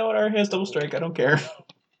 wait, no, it already has double strike. I don't care.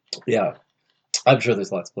 Yeah. I'm sure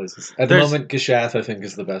there's lots of places. At There's- the moment, Gishath, I think,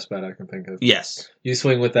 is the best bet I can think of. Yes, You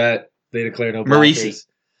swing with that, they declare no Marisi. blockers.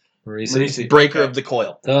 Marisi. Marisi. Breaker Okay. of the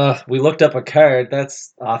Coil. We looked up a card.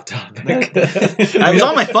 That's off topic. I was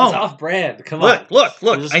on my phone. It's off brand. Come on. Look!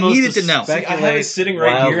 We're I supposed needed to to know. spec- See, I have it sitting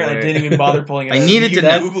right here, and I wildly. didn't even bother pulling it I out. needed You to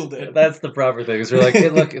know. Googled it. That's the proper thing. Is we're like, hey,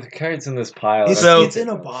 look, the card's in this pile. It's, So- it's in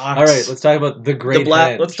a box. All right, let's talk about the Great The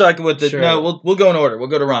black. Henge. Let's talk about the. Sure. No, we'll go in order. We'll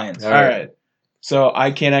go to Ryan's. All All right. So I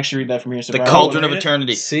can't actually read that from here. So The Brian, Cauldron will of read it?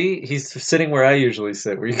 Eternity. See, he's sitting where I usually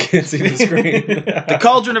sit, where you can't see the screen. The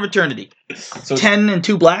Cauldron of Eternity. So 10 and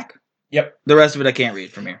 2 black. Yep. The rest of it I can't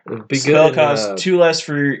read from here. It'd be Spell good. cost 2 less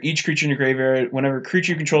for each creature in your graveyard. Whenever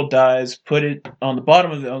creature you control dies, put it on the bottom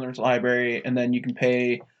of the owner's library, and then you can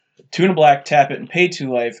pay 2 and a black, tap it, and pay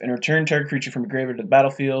 2 life, and return target creature from your graveyard to the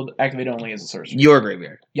battlefield. Activate only as a sorcerer. Your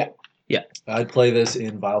graveyard. I'd play this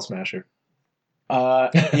in Vile Smasher. Oh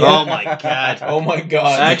Yeah. my god. Oh my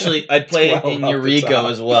god. Actually, I'd play it 12 in off the Eureka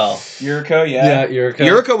top. as well. Yuriko, yeah. You're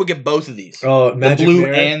Yuriko would get both of these. Oh, The Magic blue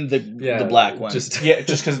Mirror? and the black one. Just Yeah,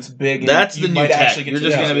 just because it's big. And That's you the new might tech. actually get You're to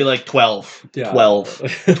just use going to be it. like 12. Yeah.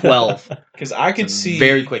 12. Because I could see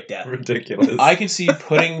Very quick death. ridiculous. I could see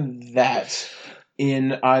putting that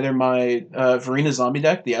in either my Verena zombie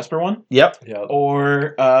deck, the Esper one, Yep. Yeah.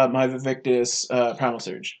 or my Vivictus Primal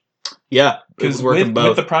Surge. Yeah. Because Because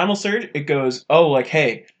with the Primal Surge, it goes, oh, like,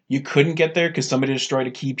 hey, you couldn't get there because somebody destroyed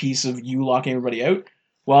a key piece of you locking everybody out.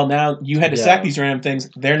 Well, now you had to Yeah. sack these random things.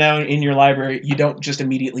 They're now in your library. You don't just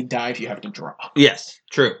immediately die if you have to draw. Yes.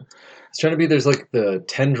 True. It's trying to be there's like the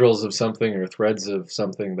tendrils of something or threads of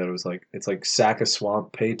something that was like it's like sack a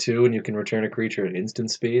swamp, pay 2, and you can return a creature at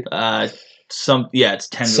instant speed. It's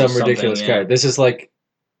 10 Some ridiculous yeah. card. This is like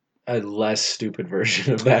a less stupid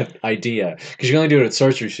version of that idea because you can only do it at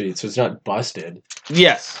sorcery sheet, so it's not busted.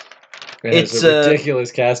 Yes. And it's It's, a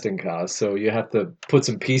ridiculous casting cost, so you have to put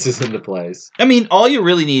some pieces into place. I mean, all you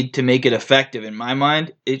really need to make it effective, in my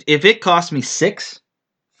mind, if it costs me 6,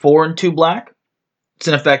 4 and 2 black, it's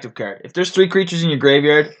an effective card. If there's 3 creatures in your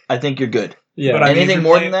graveyard, I think you're good. Yeah, But I mean, if Anything you're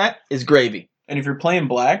more playing- than that is gravy. And if you're playing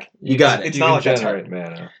black, You got it. It's you not can like that's generate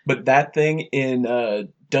mana. but that thing in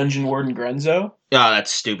Dungeon Warden Grenzo, Oh,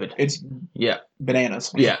 that's stupid. it's Yeah.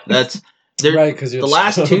 bananas. Yeah, that's... they're- Right, because The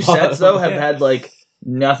last 2 sets, though, have Yeah. had, like,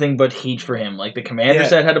 nothing but heat for him. Like, the Commander Yeah.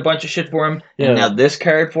 set had a bunch of shit for him, Yeah. and now this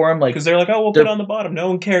card for him, like... Because they're like, oh, we'll They're- put it on the bottom. No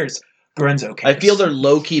one cares. Grenzo I cares. feel they're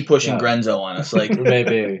low-key pushing Yeah. Grenzo on us. Like,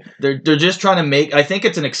 maybe they're just trying to make... I think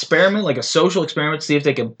it's an experiment, like a social experiment, to see if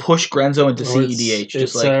they can push Grenzo into Or CEDH. It's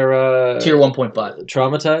Just like our, tier 1.5.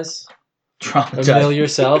 traumatize. Traumatized. Mill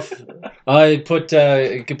yourself. I put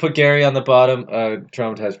you could put Gary on the bottom.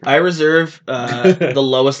 Traumatize. I reserve the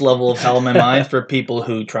lowest level of hell in my mind for people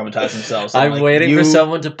who traumatize themselves. I'm like, waiting for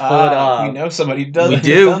someone to pull it off. We know somebody who does. We who's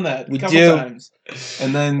do. done that We a couple do. times,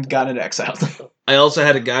 and then got it exiled. I also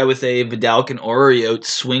had a guy with a Vidalcan Oreo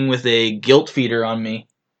swing with a guilt feeder on me,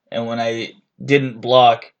 and when I didn't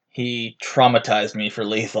block, he traumatized me for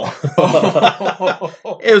lethal.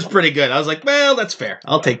 It was pretty good. I was like, well, that's fair.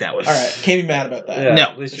 I'll take that one. All right, can't be mad about that. Yeah, No.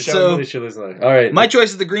 At least So- at least you're listening. All right. My choice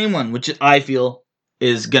is the green one, which I feel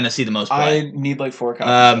is going to see the most play. I need like 4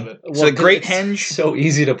 copies of it. So the Great it's Henge, so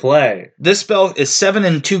easy to play. this spell is 7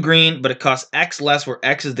 and 2 green, but it costs X less, where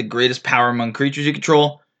X is the greatest power among creatures you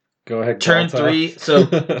control. Go ahead. Turn Galta. 3,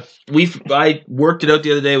 so I worked it out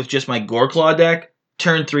the other day with just my Goreclaw deck.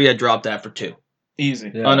 Turn 3, I dropped that for 2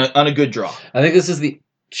 Easy. Yeah. on a good draw. I think this is the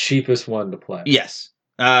cheapest one to play. Yes.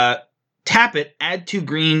 Tap it, add 2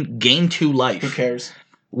 green, gain 2 life. Who cares?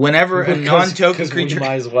 Whenever a non-token Because we creature.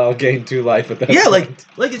 might as well gain 2 life at that. Yeah, point.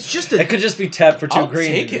 like it's just it a. could just be tapped for 2 I'll green.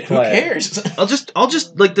 take and it. Who play cares? I'll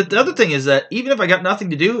just like the other thing is that even if I got nothing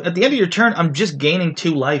to do at the end of your turn, I'm just gaining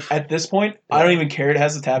 2 life. At this point, I don't even care. It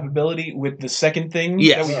has the tap ability with the second thing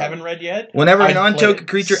Yes. that we haven't read yet. Whenever a I'd non-token play it.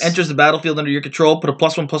 creature enters the battlefield under your control, put a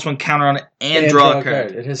 +1/+1 counter on it and draw a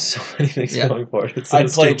card. It has so many things Yeah. going for it. It's so I'd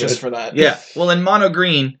play it stupid. just for that. Yeah. Well, in mono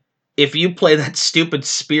green, if you play that stupid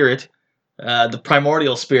spirit, the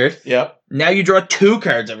primordial spirit, Yep. now you draw 2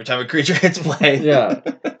 cards every time a creature hits play. Yeah.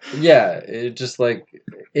 Yeah. It just like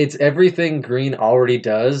it's everything green already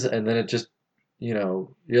does, and then it just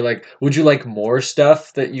you're like, would you like more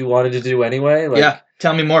stuff that you wanted to do anyway? Like, yeah,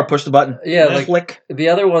 tell me more. Push the button. Yeah, like flick. the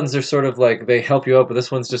other ones are sort of like they help you out, but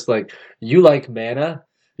this one's just like you like mana,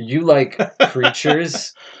 you like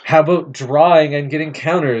creatures. How about drawing and getting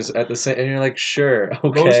counters at the same? And you're like, sure,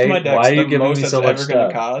 okay. Most of my decks, why are you the giving most me that's so much ever going stuff?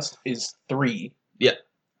 to cost is 3. Yeah,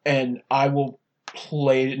 and I will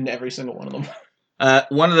play it in every single one of them.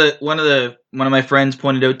 One of my friends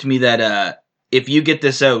pointed out to me that if you get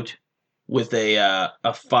this out with a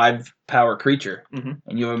 5 power creature Mhm.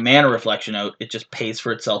 and you have a mana reflection out, it just pays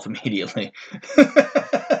for itself immediately.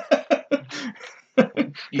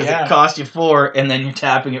 Yeah. It costs you 4, and then you're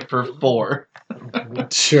tapping it for 4.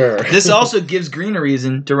 Sure. This also gives green a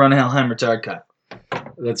reason to run a Hellheimer Cut.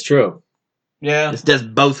 That's true. Yeah, This does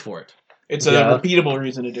both for it. it's a Yeah. repeatable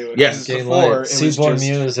reason to do it. Yes. 'Cause Gain before, life. it was Seaborn just...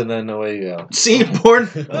 Muse, and then away you go. Seedborn.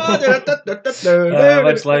 How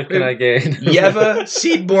much life can I gain? Yeva,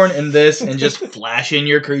 Seedborn, and this, and just flash in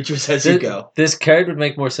your creatures as you go. This card would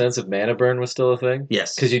make more sense if mana burn was still a thing.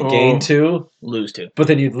 Yes. Because you'd Oh. gain 2, Lose 2. but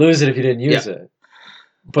then you'd lose it if you didn't use it.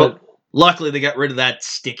 But Luckily, they got rid of that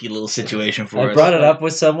sticky little situation for I us. brought it up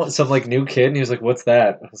with some like new kid, and he was like, "What's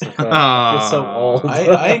that?" I was like, "Oh, I feel so old."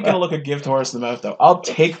 I ain't gonna look a gift horse in the mouth though. I'll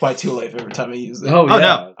take my 2 life every time I use it. Oh, Oh, yeah.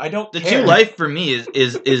 no. I don't The care. 2 life for me is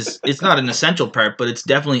it's not an essential part, but it's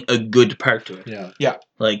definitely a good part to it. Yeah.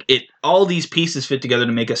 Like all these pieces fit together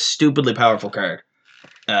to make a stupidly powerful card.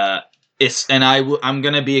 I'm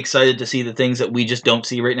gonna be excited to see the things that we just don't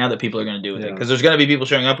see right now that people are gonna do with it, Yeah. because there's gonna be people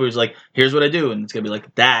showing up who's like, "Here's what I do," and it's gonna be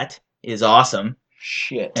like, "That is awesome,"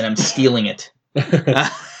 Shit. and I'm stealing it. Do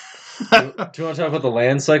you want to talk about the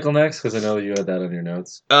land cycle next? Because I know you had that on your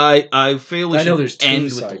notes. I feel we I know should there's 2 end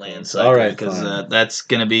with the cycles. land cycle, All right, because fine. that's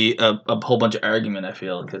gonna be a whole bunch of argument. I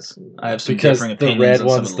feel because I have some Because differing the opinions red on some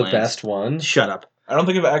one's of the the lands. best one. Shut up. I don't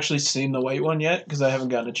think I've actually seen the white one yet because I haven't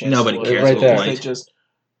gotten a chance. Nobody to look cares at it, about because white. They just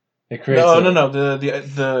It creates no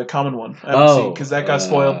the common one. I haven't seen because that got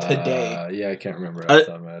spoiled today. Yeah, I can't remember. I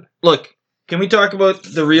thought Red. Look, can we talk about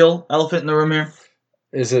the real elephant in the room here?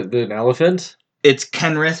 Is it an elephant? It's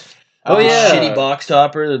Kenrith. Oh, the yeah. shitty box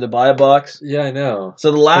topper, the buy a box. Yeah, I know.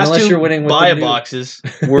 So the last Unless 2 you're winning with buy a the new- boxes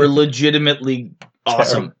were legitimately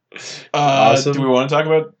awesome. Awesome. Do we want to talk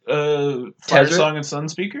about Fire Tezzeret? Song and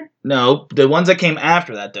Sunspeaker? No, the ones that came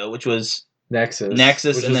after that though, which was Nexus.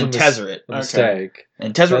 Nexus which and was then a Tezzeret. A mistake.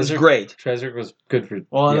 And Tezzeret was Tezzeret- great. Tezzeret was good for.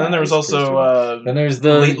 Well, and yeah, then there was it pretty also stupid. Then there's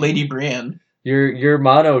the Lady Brienne. your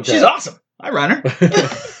mono deck. She's awesome. I run her.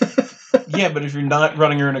 Yeah, but if you're not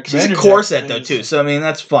running her in a She's a commander core deck, set though then- too, so I mean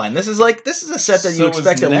that's fine. This is a set that So you was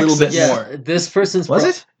expect a little bit Nexus. Yeah, more. this person's Was pro-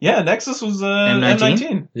 it? Yeah, Nexus was M19?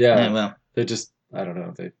 M19. Yeah, Yeah, well, they just I don't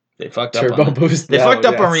know they they fucked up. turbo On it. boost. They that fucked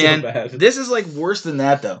one, up on yeah, Rian. so bad. This is like worse than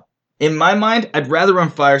that though. In my mind, I'd rather run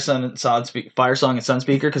Fire Song and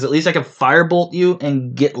Sunspeaker because at least I can firebolt you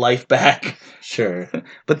and get life back. Sure.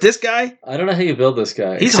 But this guy, I don't know how you build this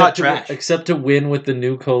guy. He's except hot to, trash. Except to win with the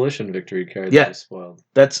new coalition victory card. Yeah. That you spoiled.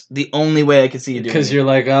 that's the only way I could see you doing Because it. you're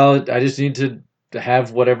like, oh, I just need to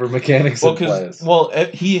have whatever mechanics Well, in place.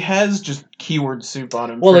 he has just keyword soup on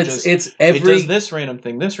him. Well, for it's just, it's it every. does this random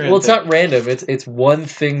thing, this random Well, it's thing. not random. It's one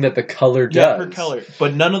thing that the color does. Yeah, per color,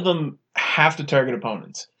 but none of them have to target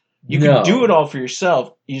opponents. You No. can do it all for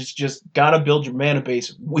yourself. You just gotta build your mana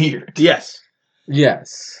base weird. Yes.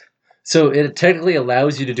 Yes. So it technically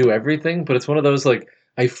allows you to do everything, but it's one of those like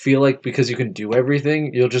I feel like because you can do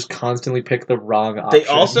everything, you'll just constantly pick the wrong option. They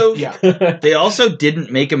also Yeah. They also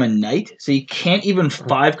didn't make him a knight, so you can't even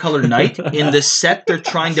 5-color knight in the set they're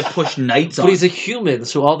trying to push knights on. But he's a human,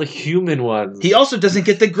 so all the human ones. He also doesn't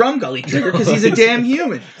get the Grumgully trigger because he's a damn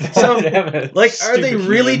human. So, Damn it. like, are they Stupid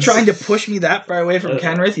really humans. trying to push me that far away from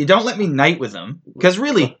Kenrith? You don't let me knight with him. Because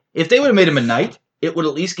really, if they would have made him a knight, it would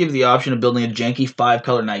at least give the option of building a janky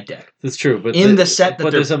 5-color knight deck. That's true, but In the set that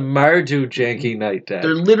but they're- there's a Mardu janky knight deck.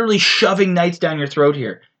 They're literally shoving knights down your throat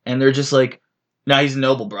here. And they're just like, nah, he's a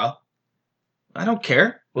noble, bro. I don't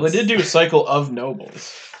care. Well, they did do a cycle of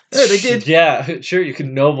nobles. Yeah, they did. Yeah, sure. You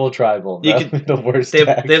can noble tribal. You That'd can- be the worst. They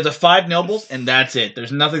deck. have the 5 nobles, and that's it.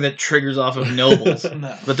 There's nothing that triggers off of nobles.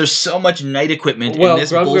 No. But there's so much knight equipment Well, in this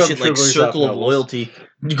Grum Grum bullshit like triggers circle off of nobles. loyalty.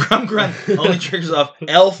 Grum Grum only triggers off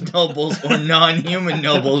elf nobles or non-human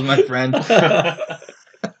nobles, my friend.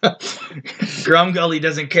 Grumgully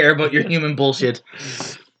doesn't care about your human bullshit.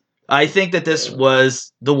 I think that this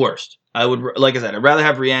was the worst. I would, like I said, I'd rather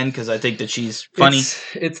have Rienne because I think that she's funny.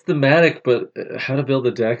 It's thematic, but how to build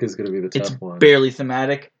a deck is going to be the It's tough one. barely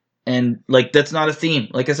thematic, and like that's not a theme.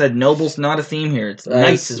 Like I said, noble's not a theme here. It's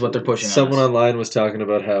knights is what they're pushing. Someone on us. online was talking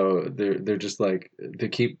about how they're just like they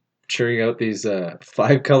keep churning out these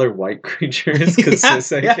 5-color white creatures because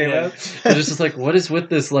Yeah. came out. They're just like, what is with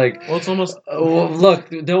this? Like, Well, it's almost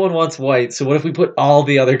look, no one wants white, so what if we put all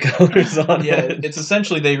the other colors on it? It's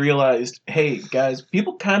essentially they realized, hey guys,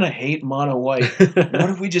 people kind of hate mono white. What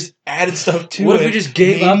if we just added stuff to it? What if we just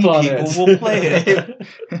gave Maybe up on people it? will play it.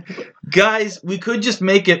 Guys, we could just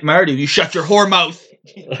make it Mardu. You shut your whore mouth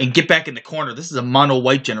and get back in the corner. This is a mono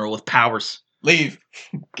white general with powers. Leave.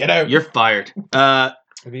 Get out. You're fired. I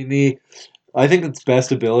mean, I think its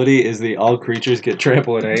best ability is the all creatures get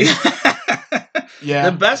trample and haste.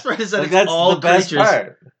 Yeah. The best part is that Like, it's that's all the best creatures.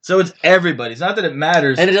 part. So it's everybody. It's not that it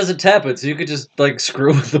matters. And it doesn't tap it, so you could just like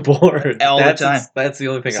screw with the board All the time. That's the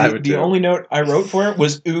only thing See, I would the do. only note I wrote for it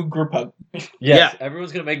was ooh group hug. Yes, Yeah.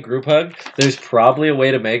 everyone's gonna make group hug. There's probably a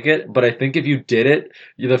way to make it, but I think if you did it,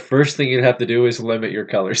 the first thing you'd have to do is limit your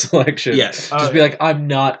color selection. Yes. Just be like, I'm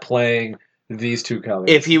not playing these 2 colors.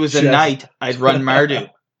 If he was a Just- knight, I'd run Mardu.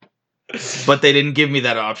 But they didn't give me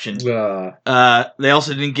that option. They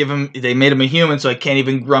also didn't give him. They made him a human, so I can't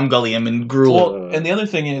even Grumgully him and Gruel. Well, and the other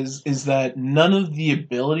thing is that none of the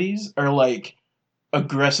abilities are like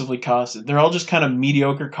aggressively costed. They're all just kind of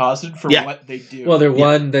mediocre costed for Yeah. what they do. well, they're Yeah.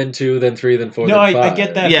 1, then 2, then 3, then 4. no, then 5. I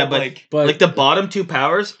get that. Yeah, but but- But Like the bottom 2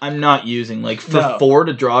 powers, I'm not using. Like for No. 4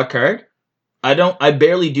 to draw a card, I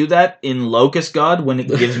barely do that in Locust God when it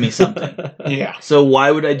gives me something. yeah. So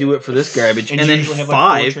why would I do it for this garbage? And you then usually have like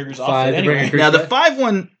 4 5. triggers off 5 it to bring anyway. a creature Now the back? 5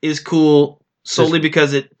 one is cool solely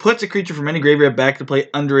because it puts a creature from any graveyard back to play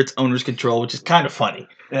under its owner's control, which is kind of funny.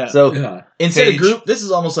 Yeah. So Yeah. instead of Phage. group, this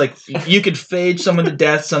is almost like you could phage someone to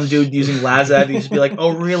death. Some dude using Lazad, you just be like,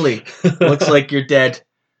 "Oh, really? Looks like you're dead."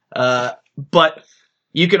 But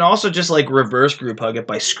you can also just like reverse group hug it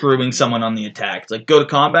by screwing someone on the attack. It's like go to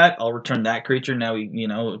combat, I'll return that creature. Now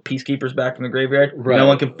Peacekeeper's back from the graveyard. Right. No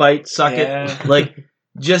one can fight. Suck Yeah. it. Like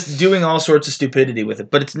just doing all sorts of stupidity with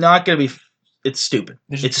it. But it's not going to be. It's stupid.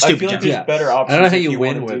 There's- It's a stupid I feel like general. there's better options. I don't know how if you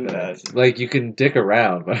win wanna with do it. Like, you can dick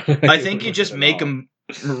around. But I think you just make them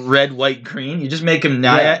red, white, green. You just make them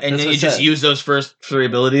Naya, Yeah, and that's then what you I just said. use those first 3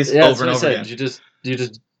 abilities Yeah, over and over again.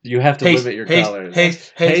 You have to limit your colors.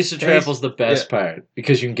 Haste and trample's the best part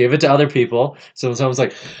because you can give it to other people. So someone's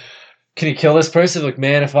like, "Can you kill this person?" Like,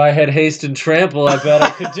 man, if I had haste and trample, I bet I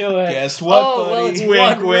could do it. Guess what, Oh, buddy? well, it's Wink,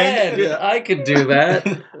 1 wink. red. Yeah. I could do that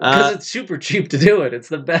because it's super cheap to do it. It's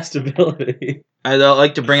the best ability. I'd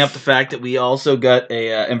like to bring up the fact that we also got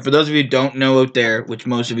a, and for those of you who don't know out there, which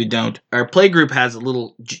most of you don't, our play group has a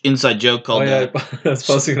little inside joke called. I was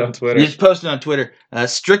posting it on Twitter. You just posted on Twitter.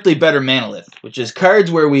 Strictly Better Manolith, which is cards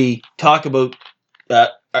where we talk about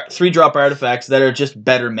 3-drop artifacts that are just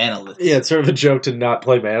better Manoliths. Yeah, it's sort of a joke to not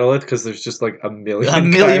play Manolith because there's just like a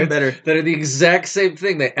million cards better. that are the exact same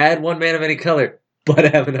thing. They add 1 mana of any color, but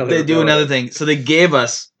have another. They do ability. another thing. So they gave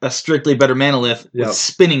us a Strictly Better Manolith Yep. with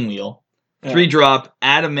Spinning Wheel. Yeah. 3-drop,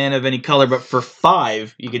 add a mana of any color, but for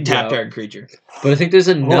 5, you can tap Yep. target creature. But I think there's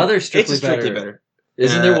another strictly, It's a Strictly better. Better.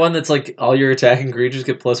 Isn't there one that's like all your attacking creatures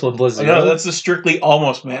get +1/+0? No, that's the strictly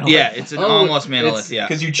almost mana. Yeah, it's an Oh, almost it's- Manolith, yeah.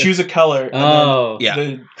 Because you choose a color. And Oh, Yeah. then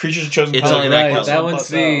the creature's chosen It's color. only that right. color. That one's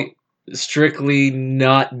the strictly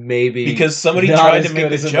not maybe Because somebody not tried as to make good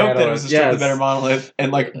the as a joke that it was a strictly Yes. better monolith,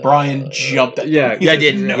 and like Brian jumped at Yeah, Yeah, I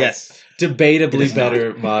did. No. Yes. It debatably is not.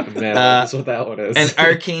 better mana. That's what that one is. And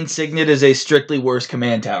Arcane Signet is a strictly worse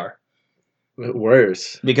command tower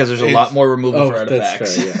worse. because there's a It's- lot more removal Oh, for that's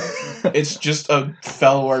artifacts. fair. Yeah. It's just a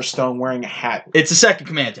Fellwar stone wearing a hat. It's a second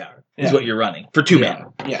command tower is Yeah. what you're running for 2 Yeah.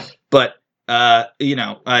 mana. Yeah. But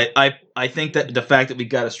I think that the fact that we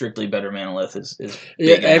got a strictly better Manolith is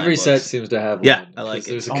Yeah, big in every my set books. seems to have Yeah, one. I like 'Cause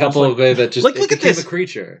it. There's a Almost couple like- of ways that just Look it at became this. a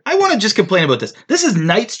creature. I want to just complain about this. This is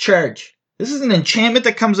Knight's Charge. This is an enchantment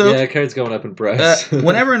that comes out. Yeah, card's going up in price.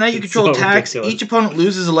 Whenever a knight you It's control so attacks, ridiculous. each opponent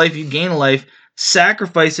loses a life, you gain a life.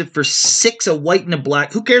 Sacrifice it for 6 a white and a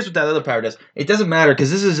black. Who cares what that other power does? It doesn't matter because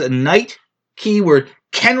this is a knight keyword.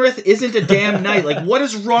 Kenrith isn't a damn knight. Like, what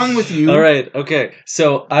is wrong with you? All right, okay.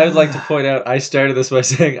 So I would like to point out, I started this by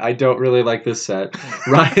saying I don't really like this set.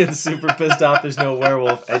 Ryan's super pissed off there's no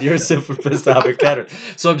werewolf, and you're super pissed off at Kenrith.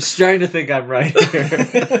 So I'm starting to think I'm right here.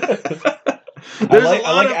 I There's a like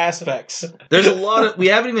lot of- aspects. There's a lot of. We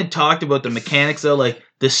haven't even talked about the mechanics though. Like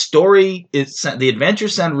the story is, the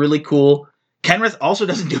adventures sound really cool. Kenrith also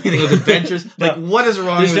doesn't do anything with adventures. Like, what is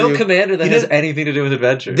wrong There's with no you? commander that He has doesn't- anything to do with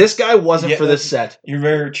adventure. This guy wasn't Yeah, for this set. You're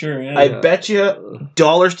very true. Yeah. I bet you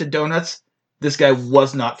dollars to donuts. This guy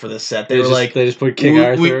was not for this set. They were like, they just put King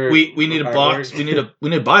Arthur. we need a box. We need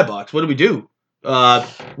a buy box. What do we do?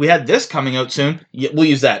 We had this coming out soon. Yeah, we'll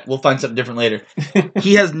use that. We'll find something different later.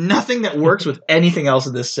 He has nothing that works with anything else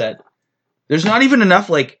in this set. There's not even enough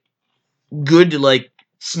like good like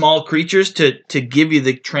small creatures to give you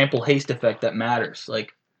the trample haste effect that matters.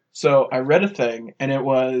 Like, So I read a thing, and it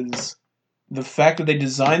was the fact that they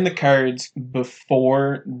designed the cards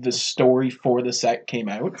before the story for the set came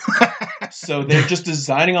out. So they're just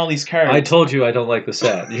designing all these cards. I told you I don't like the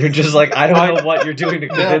set. You're just like, I don't know what you're doing to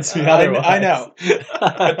convince me otherwise. I know.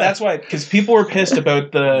 But that's why, because people were pissed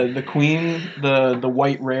about the queen, the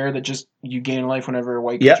white rare that just you gain life whenever a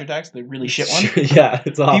white creature attacks, the really shit one. Yeah,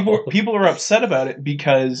 it's awful. People are upset about it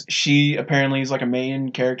because she apparently is like a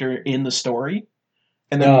main character in the story.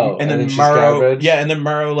 And then she's Morrow, garbage. and then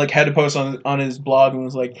Morrow like had to post on his blog and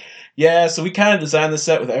was like, yeah, so we kind of designed the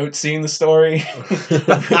set without seeing the story.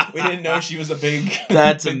 We didn't know she was a big.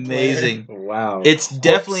 that's big amazing. Wow. It's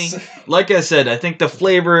definitely, like I said, I think the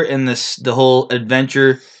flavor and the whole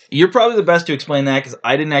adventure. You're probably the best to explain that because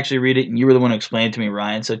I didn't actually read it, and you were the one who explained it to me,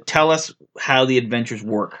 Ryan. So tell us how the adventures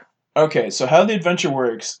work. Okay, so how the adventure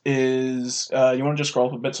works is you want to just scroll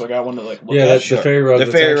up a bit so I got one to like look Yeah, at. that's the Fairy Rogue. The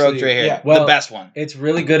that's Fairy actually- Rogue's right here. yeah. Well, the best one. It's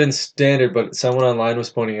really good in standard, but someone online was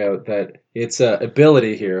pointing out that its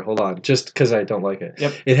ability here, hold on, just because I don't like it.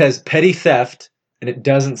 Yep. It has petty theft, and it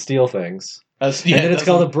doesn't steal things. Yeah, And then it's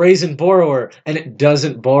called a brazen borrower, and it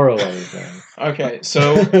doesn't borrow anything. Okay,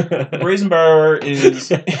 so Brazen Borrower is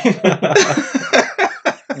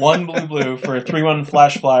 1 blue for a 3/1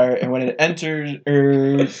 flash flyer, and when it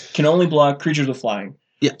enters, can only block creatures with flying.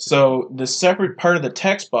 Yeah. So the separate part of the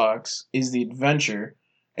text box is the adventure,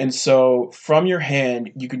 and so from your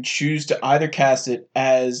hand you can choose to either cast it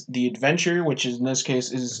as the adventure, which is in this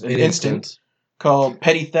case is an instant called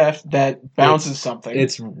Petty Theft that bounces something.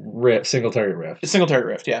 It's single target rift. A single target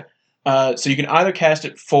rift, yeah. So you can either cast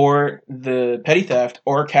it for the Petty Theft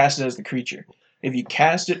or cast it as the creature. If you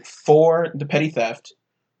cast it for the Petty Theft,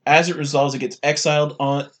 as it resolves, it gets exiled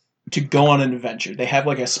to go on an adventure. They have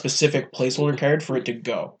like a specific placeholder card for it to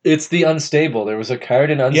go. It's the Unstable. There was a card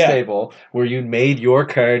in Unstable where you made your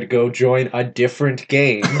card go join a different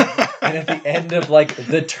game. And at the end of like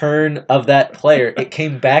the turn of that player, it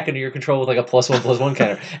came back into your control with like a +1/+1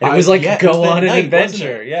 counter. And it was like go on an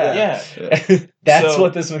adventure. Yeah. That's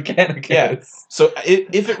what this mechanic is. So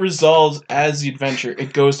if it resolves as the adventure,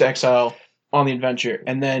 it goes to exile on the adventure,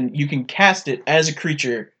 and then you can cast it as a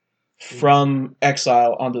creature from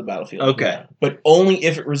exile onto the battlefield. Okay. But only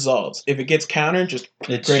if it resolves. If it gets countered, just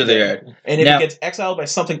It's great to there. the And if Now- it gets exiled by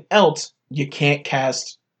something else, you can't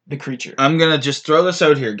cast the creature. I'm going to just throw this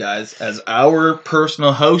out here, guys, as our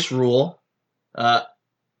personal host rule.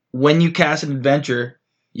 When you cast an adventure,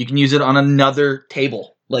 you can use it on another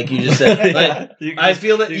table, like you just said. Like, I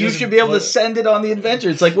feel that you should be able to send it on the adventure.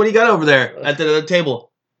 It's like, what do you got over there at the other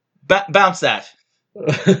table? Bounce that.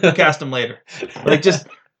 Cast them later. Like, just,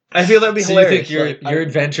 I feel that'd be So hilarious. you think Like, your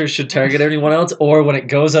adventure should target anyone else, or when it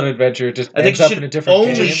goes on adventure, it just I think ends up should in a different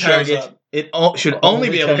only game? target. It should only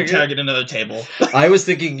be able to target another table. I was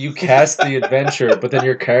thinking you cast the adventure, but then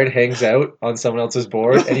your card hangs out on someone else's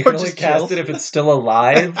board, and you can Or only just cast kills. it if it's still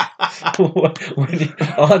alive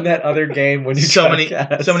on that other game when you so try many to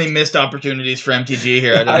cast. so many missed opportunities for MTG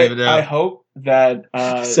here. I don't even know. I hope that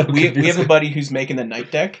So we have confusing. a buddy who's making the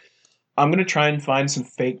night deck. I'm going to try and find some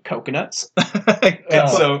fake coconuts. And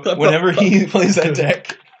Oh. so whenever he plays that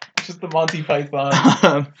deck, just the Monty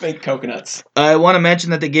Python fake coconuts. I want to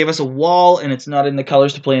mention that they gave us a wall, and it's not in the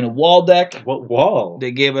colors to play in a wall deck. What wall?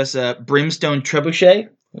 They gave us a Brimstone Trebuchet,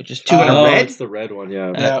 which is 2 and a Oh, red. It's the red one,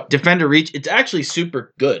 yeah. Yeah. Defender Reach. It's actually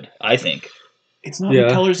super good, I think. It's not Yeah.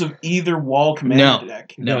 the colors of either wall commander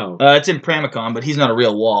deck. No. It's in Pramicon, but he's not a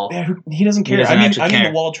real wall. Yeah, he doesn't care. doesn't I mean actually care.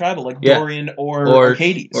 the wall tribal like Yeah. Dorian or Or-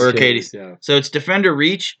 Arcades. or- Arcades. Yeah. So it's Defender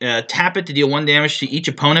Reach. Tap it to deal 1 damage to each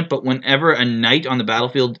opponent, but whenever a knight on the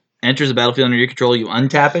battlefield enters the battlefield under your control, you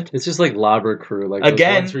untap it. It's just like Labra Crew, like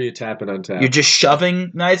Again, those ones where you tap and untap. You're just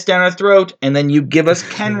shoving knights down our throat, and then you give us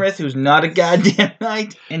Kenrith, who's not a goddamn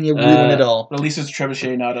knight, and you ruin it all. At least it's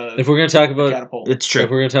Trebuchet, not a If we're gonna talk about catapult. It's if true.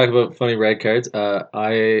 we're gonna talk about funny red cards,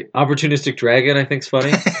 Opportunistic Dragon I think's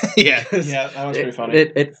funny. Yeah. Yeah, that was pretty funny.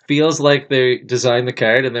 It feels like they designed the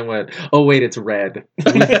card and then went, oh wait, it's red.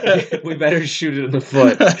 We better shoot it in the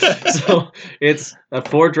foot. So it's a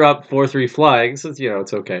 4-drop 4/3 flying, so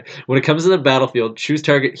it's okay. When it comes to the battlefield, choose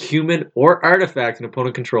target human or artifact an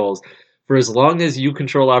opponent controls for as long as you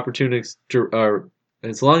control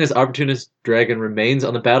as long as Opportunist Dragon remains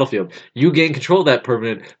on the battlefield. You gain control of that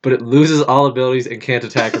permanent, but it loses all abilities and can't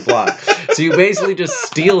attack or block. So you basically just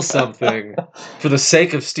steal something for the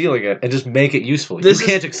sake of stealing it and just make it useful. You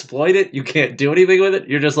can't exploit it. You can't do anything with it.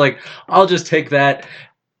 You're just like, I'll just take that,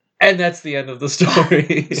 and that's the end of the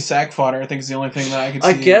story. Sack fodder, I think, is the only thing that I could see.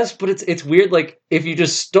 I guess, but it's weird. Like, if you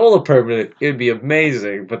just stole a permanent, it'd be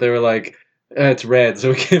amazing. But they were like, It's red, so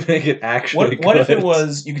we can make it actually What if it good.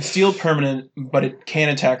 was you could steal permanent, but it can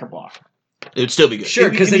attack or block? It would still be good. Sure,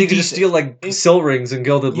 It because can then be you can just decent. steal like Sil Rings and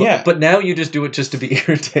Gilded Yeah. But now you just do it just to be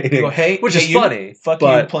irritating. You go, hey, which hey, is you, funny. Fuck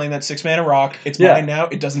but you playing that 6-mana rock. It's Yeah. mine now.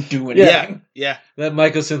 It doesn't do anything. Yeah. that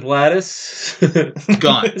Mycosynth Lattice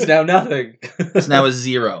Gone. is now nothing. It's now a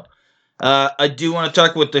 0. I do want to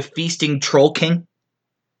talk with the Feasting Troll King.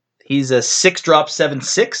 He's a 6-drop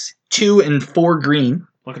 7/6, 2 and 4 green.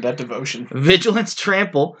 Look at that devotion. Vigilance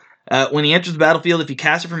Trample. When he enters the battlefield, if you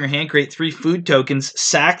cast it from your hand, create 3 food tokens,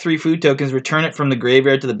 sack 3 food tokens, return it from the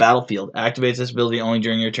graveyard to the battlefield. Activates this ability only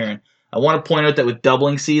during your turn. I want to point out that with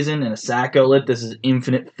Doubling Season and a sack outlet, this is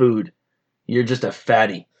infinite food. You're just a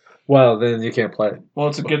fatty. Well, then you can't play it. Well,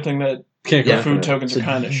 it's a good thing that Can't the go food for it. tokens So are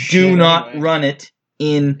kind of do not run it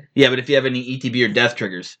in... Yeah, but if you have any ETB or death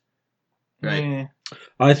triggers. Right.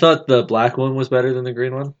 I thought the black one was better than the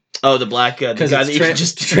green one. Oh, the black... the Because guy it's that you can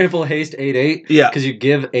just... trample haste 8/8. Yeah. Because you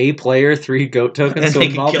give a player 3 goat tokens, And so they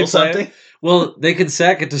in can kill multiplayer. something. Well, they can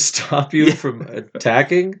sack it to stop you Yeah. from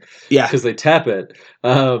attacking Yeah. because they tap it.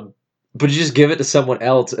 But you just give it to someone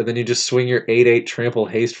else, and then you just swing your 8/8 trample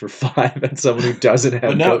haste for 5 at someone who doesn't have.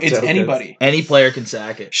 But no, goat it's tokens. anybody. Any player can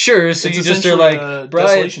sack it. Sure, so It's you just are essentially like, a Brian,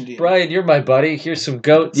 Desolation Demon. Brian, you're my buddy. Here's some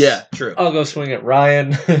goats. Yeah, true. I'll go swing at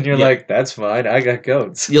Ryan, and you're Yeah. like, that's fine. I got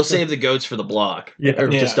goats. You'll save the goats for the block. Yeah.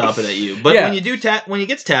 Or Yeah. to stop it at you. But Yeah. when you do tap, when he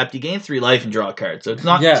gets tapped, you gain 3 life and draw a card. So it's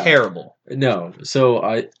not Yeah. terrible. No, so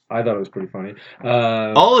I thought it was pretty funny.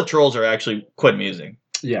 All the trolls are actually quite amusing.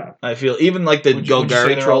 Yeah, I feel even like the Would you say Golgari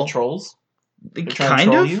they're all troll. trolls? They They're trying to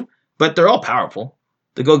kind troll of, you? but they're all powerful.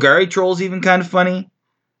 The Golgari troll's even kind of funny.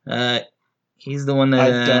 He's the one that I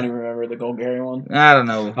don't even remember the Golgari one. I don't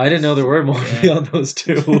know. I didn't know there were more Yeah. beyond those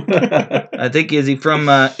two. I think is he from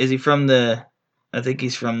the? I think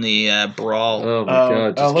he's from the Brawl. Oh my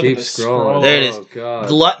god, just look at keep the scrolling. scroll. There it is. Oh god.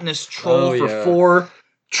 Gluttonous troll Oh, for yeah. 4.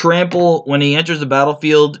 Trample. When he enters the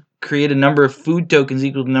battlefield, create a number of food tokens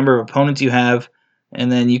equal to the number of opponents you have,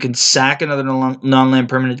 and then you can sack another non-land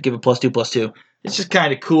permanent to give it +2/+2. It's just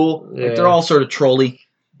kind of cool. Yeah. Like they're all sort of trolly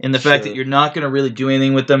in the fact Sure. that you're not going to really do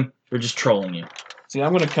anything with them. They're just trolling you. See,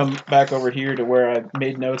 I'm going to come back over here to where I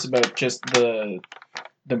made notes about just the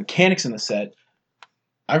mechanics in the set.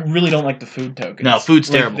 I really don't like the food tokens. No, food's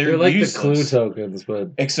terrible. They're like useless. the clue tokens,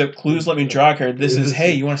 but Except clues let me draw a card. This is,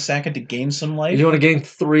 hey, you want to sack it to gain some life? you want to gain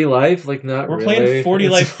 3 life? Like not We're really. playing 40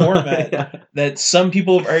 life It's- format. Yeah. That some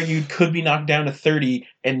people have argued could be knocked down to 30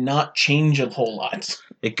 and not change a whole lot.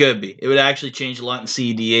 It could be. It would actually change a lot in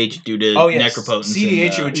CEDH due to Oh, yes. necropotence.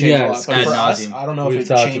 CDH and, would change a lot. yes, But ad for us, nauseam. I don't know We've if it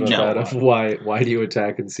talked changed about a that. Of lot. why do you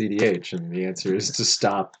attack in CDH? And the answer is to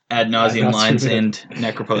stop. ad nauseum Ad nauseam lines and- and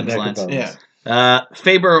necropotence lines. necropotence. Yeah.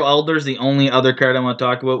 Faber of Elders, the only other card I want to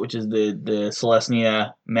talk about, which is the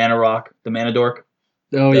Celestia Mana Rock, the Mana Dork.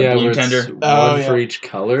 Oh The yeah, Bloom where it's Tender. one Oh, yeah. for each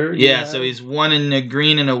color. Yeah, so he's 1 in a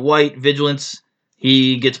green and a white. Vigilance.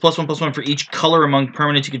 He gets +1/+1 for each color among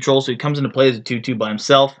permanents you control, so he comes into play as a 2/2 by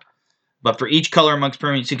himself. But for each color amongst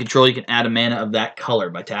permanents you control, you can add a mana of that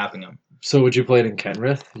color by tapping him. So would you play it in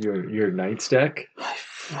Kenrith, your Knights deck?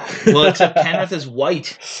 Well, except Kenneth is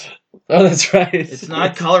white. Oh, that's right. It's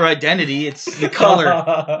not color identity, it's the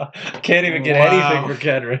color. Can't even get Wow. anything for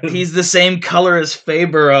Kenrith. He's the same color as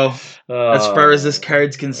Fabero, as far as this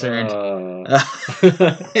card's concerned.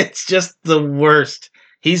 It's just the worst.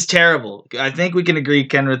 He's terrible. I think we can agree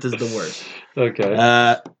Kenrith is the worst.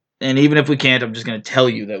 okay. And even if we can't, I'm just going to tell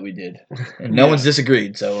you that we did. And no Yeah. one's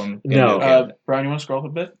disagreed, so I'm gonna No. be okay with it. Brian, you want to scroll up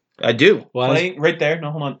a bit? I do. Well, Play right there.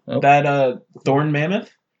 No, hold on. Oh. That Thorn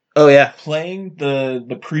Mammoth Oh, yeah. playing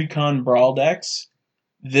the pre-con brawl decks.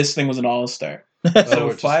 This thing was an all-star. Oh, So it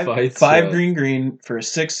just five fights, green for a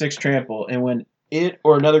 6/6 trample, and when it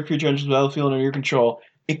or another creature enters the battlefield under your control,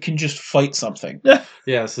 it can just fight something.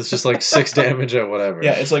 Yes, it's just like 6 damage at whatever.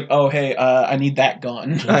 Yeah, it's like, oh hey, I need that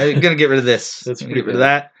gone. I'm going to get rid of this. That's I'm gonna pretty get rid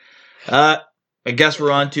of that. I guess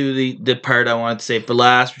we're on to the part I wanted to say for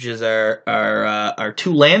last, which is our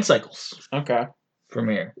 2 land cycles Okay. from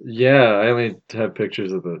here. Yeah, I only have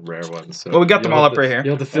pictures of the rare ones. So Well, we got them you'll all have up to- right here.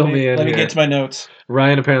 You'll have to fill me in Let me here. get to my notes.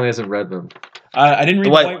 Ryan apparently hasn't read them. I didn't read The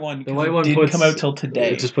the white white one. The because white it one didn't puts, come out till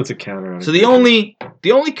today. It just puts a counter on So it.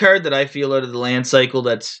 the only card that I feel out of the land cycle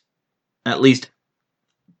that's at least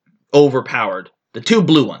overpowered, the 2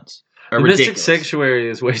 blue ones, are The Mystic ridiculous. Sanctuary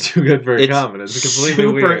is way too good for a It's common. It's completely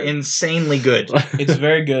super weird. insanely good. It's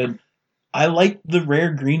very good. I like the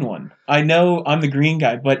rare green one. I know I'm the green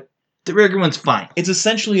guy, but The rare green one's fine. it's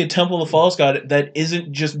essentially a Temple of the False God that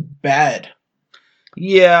isn't just bad.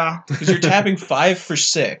 Yeah, Because you're tapping 5 for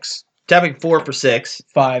 6. tapping 4 for 6.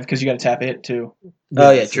 5, because you got to tap it too.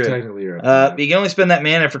 Oh, yeah, so true. technically you're But you can only spend that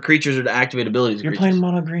mana for creatures or to activate abilities. of You're creatures. playing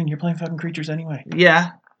mono green. You're playing fucking creatures anyway.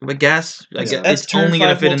 Yeah, I guess. That's It's turn only going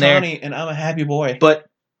to 5 fit in there. Voltani, and I'm a happy boy. But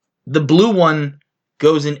the blue one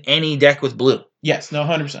goes in any deck with blue. Yes, no,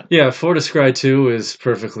 100%. Yeah, Fortis Scry 2 is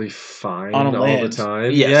perfectly fine On a all land. the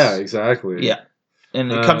time. Yes. Yeah, exactly. Yeah.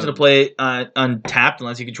 And it comes into play untapped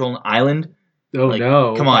unless you control an island. Oh, Like,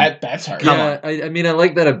 no. come on. That's hard. Come Yeah, I mean, I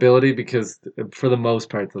like that ability because for the most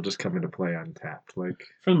part, they'll just come into play untapped. Like,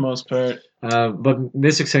 For the most part. but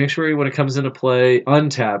Mystic Sanctuary, when it comes into play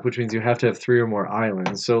untapped, which means you have to have 3 or more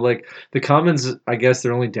islands. So, like, the commons, I guess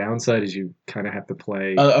their only downside is you kind of have to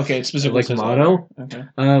play Okay, it's specifically like says mono. Okay.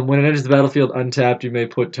 When it enters the battlefield untapped, you may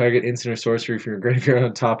put target instant or sorcery from your graveyard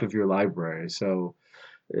on top of your library. So,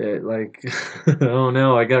 oh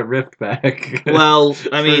no, I got Rift back. Well,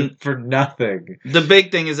 I mean, for nothing. the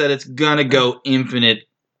big thing is that it's going to go infinite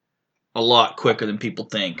a lot quicker than people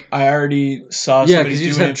think. I already saw Yeah, somebody because you do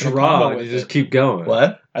just an have infinite draw combo and with you just it. keep going.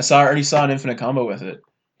 What? already saw an infinite combo with it.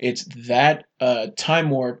 It's that Time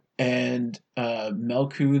Warp and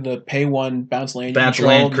Melku, the pay 1 bounce land. Bounce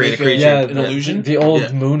control, land, create a make creature. Yeah, an illusion. The old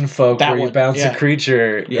Yeah. moon folk That where you one, bounce yeah. a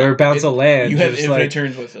creature Yeah. or bounce a land. You You're have just infinite like,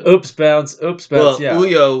 turns with it. oops, bounce, Well, yeah.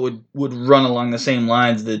 Uyo would run along the same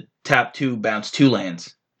lines that tap 2, bounce 2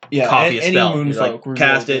 lands. Yeah, Copy a any spell. moon You, like, folk. would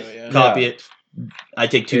cast really it, do it, yeah. copy Yeah. it. I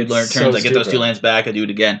take 2 It's turns. so I get those 2 stupid. lands back. I do it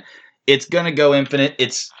again. It's gonna go infinite.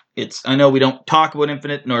 It's. I know we don't talk about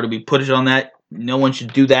infinite, nor do we put it on that. No one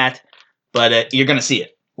should do that, but you're gonna see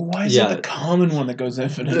it. Why is Yeah. it the common one that goes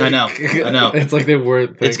infinite? I know. It's like they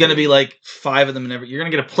weren't It's gonna thinking. be like 5 of them, and you're gonna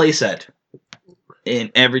get a playset in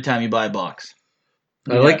every time you buy a box.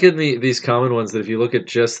 I like in these common ones that if you look at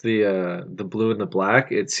just the blue and the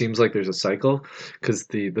black, it seems like there's a cycle because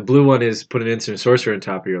the blue one is put an instant sorcerer on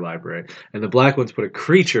top of your library, and the black one's put a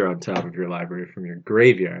creature on top of your library from your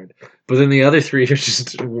graveyard. But then the other 3 are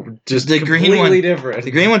just The green completely one- different.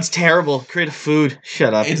 The green one's terrible. Create a food.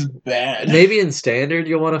 Shut up. It's bad. Maybe in standard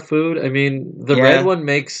you'll want a food. I mean, the Yeah. red one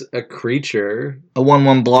makes a creature. A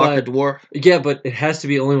 1/1 blocker But- dwarf. Yeah, but it has to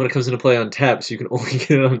be only when it comes into play on tap, so you can only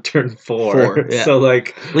get it on turn 4. 4, yeah. So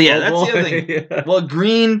like, Well, yeah, oh that's the other boy, thing. yeah. Well,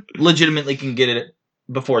 green legitimately can get it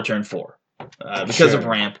before turn 4 because of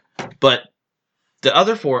Sure. ramp, but the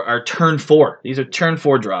other 4 are turn 4. These are turn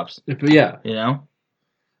 4 drops. But yeah, You know.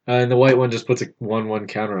 and the white one just puts a 1/1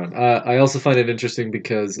 counter on. I also find it interesting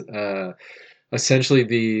because essentially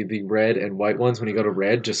the red and white ones, when you go to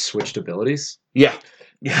red, just switched abilities. Yeah.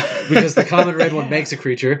 Yeah. Because the common red one makes a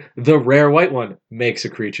creature, the rare white one makes a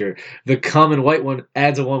creature. The common white one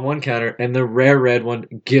adds a 1/1 counter, and the rare red one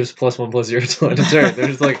gives +1/+0 till end of turn. They're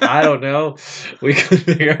just like, I don't know. We could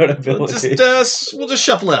figure out we'll abilities. we'll just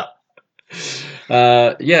shuffle it up.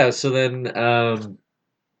 Yeah, so then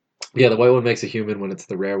yeah, the white one makes a human when it's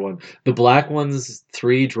the rare one. The black one's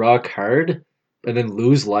 3 draw a card and then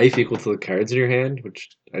lose life equal to the cards in your hand, which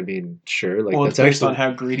I mean, sure, like Well, that's it's based actually on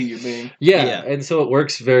how greedy you're being. yeah, Yeah. and so it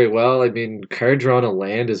works very well. I mean, card draw on a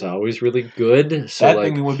land is always really good. So That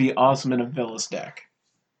like, thing would be awesome in a Villas deck.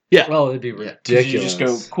 well, it'd be Yeah. 'Cause 'Cause ridiculous. you just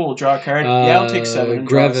go, cool, draw a card. Yeah, I'll take 7 and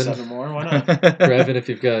draw Grevin. 7 more. Why not? Grevin, if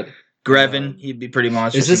you've got. Grevin, he'd be pretty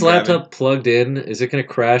monstrous. Is this in Grevin. laptop plugged in? Is it going to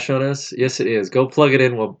crash on us? Yes, it is. Go plug it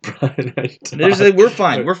in while Brian. and I talk. We're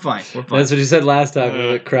fine. We're fine. We're fine. That's what you said last time. when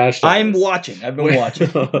it crashed. on I'm us. watching. I've been watching.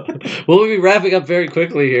 We'll be wrapping up very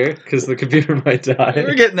quickly here because the computer might die.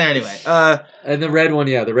 We're getting there anyway. And the red one,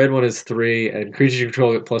 yeah, the red one is 3, and creatures you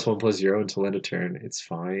control get +1/+0 until end of turn. It's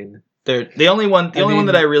fine. The only one mean-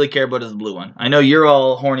 that I really care about is the blue one. I know you're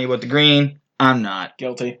all horny about the green. I'm not.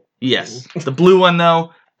 Guilty. Yes. The blue one though,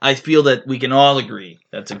 I feel that we can all agree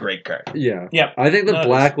that's a great card. Yeah. Yep. I think the No, it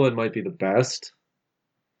black one might be the best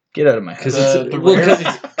Get out of my because house. The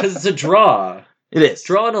rare- it's a draw. It is.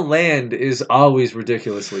 Drawing a land is always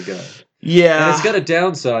ridiculously good. Yeah. And it's got a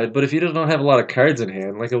downside, but if you don't have a lot of cards in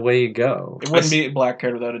hand, like away you go. It wouldn't be a black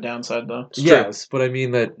card without a downside, though. It's true. Yes, but I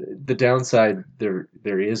mean that the downside there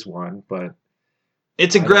is one, but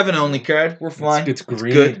It's a Grevin only card. We're fine. it's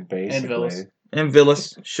green good. basically. And Villas. And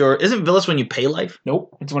Villas, sure. Isn't Villas when you pay life?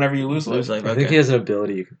 Nope. It's whenever you lose Lose life. life. I think Okay. he has an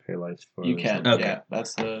ability you can pay life for. You can. Okay. Yeah,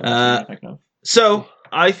 that's the Uh, what I'm thinking of. So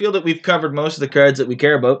I feel that we've covered most of the cards that we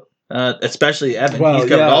care about. Especially Evan. Well, He's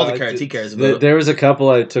covered yeah, all the cards he cares about. There was a couple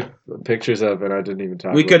I took pictures of, and I didn't even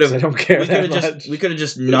talk. We about could have. because I don't care We that could have much.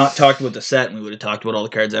 just not talked about the set, and we would have talked about all the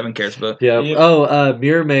cards Evan cares about. Yeah. Yep. Oh,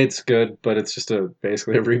 Mirror Maid's good, but it's just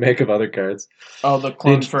basically a remake of other cards. Oh, the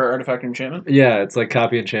clone for Artifact Enchantment? Yeah, it's like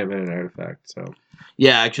copy enchantment and artifact. So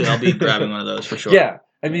Yeah, actually, I'll be grabbing one of those for sure. yeah,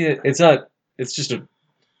 I mean it's not. It's just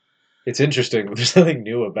it's interesting, but there's nothing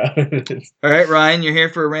new about it. All right, Ryan, you're here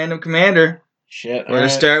for a random commander. Shit. We're gonna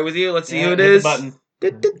start with you. Let's see who it hit is. The button.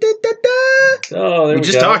 Oh, there We we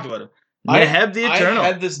just go. talked about him. Neheb the Eternal. I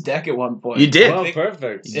had this deck at one point. You did. Oh,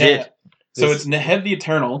 perfect. You did. So This- it's Neheb the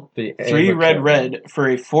Eternal, The 3 aim red of red for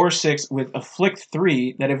a 4/6 with afflict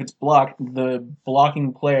 3. That if it's blocked, the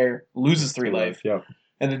blocking player loses 3 life. Yeah.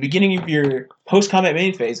 At the beginning of your post-combat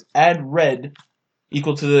main phase, add red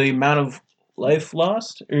equal to the amount of life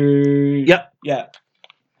lost. Yep. Yeah.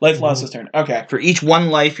 Life lost this turn. Okay. For each 1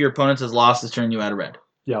 life your opponent has lost this turn, you add a red.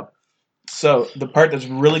 So the part that's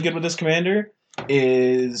really good with this commander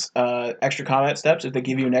is extra combat steps. If they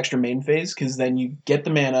give you an extra main phase, because then you get the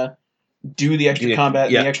mana, do the extra combat,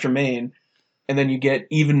 and the extra main, and then you get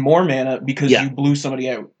even more mana because you blew somebody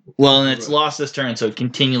out. Well, and it's lost this turn, so it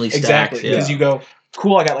continually stacks. Exactly, because you go,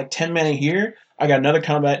 cool, I got like 10 mana here, I got another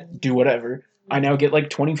combat, do whatever. I now get like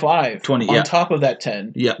 25 on top of that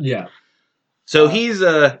 10. Yeah. So he's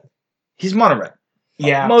mono red.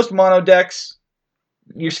 Yeah. Most mono decks,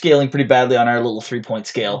 you're scaling pretty badly on our little 3-point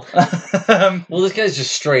scale. Well, this guy's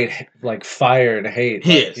just straight like fire and hate.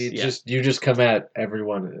 He Like, is, you just come at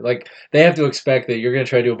everyone. Like they have to expect that you're gonna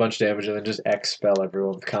try to do a bunch of damage and then just expel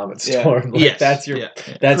everyone with Comet Yeah. Storm. Like, that's your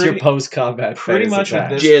Pretty- post combat. pretty much with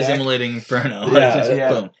this Jizz deck- immolating Inferno. Yeah.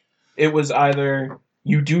 Boom. It was either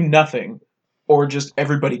you do nothing or just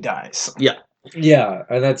everybody dies. Yeah,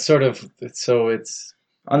 and that's sort of so it's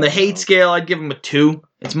On the hate scale, I'd give him a 2.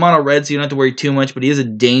 It's mono red, so you don't have to worry too much, but he is a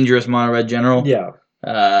dangerous mono red general. yeah.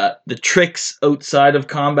 The tricks outside of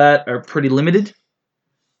combat are pretty limited.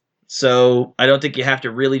 So I don't think you have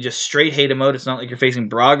to really just straight hate him out. It's not like you're facing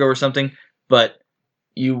Braga or something, but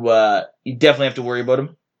you definitely have to worry about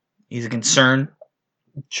him. He's a concern.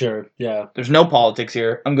 Sure. Yeah. There's no politics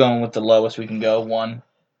here. I'm going with the lowest we can go, 1.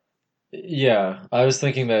 Yeah, I was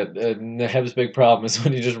thinking that Neheb's big problem is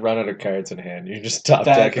when you just run out of cards in hand. You just top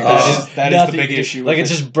That- deck. and that there's is- that is the nothing big you can- issue Like it with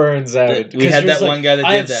just burns out. We 'Cause had you're that just one guy that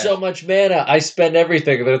I did have that. so much mana. I spend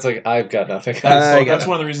everything, and then it's like I've got nothing. That's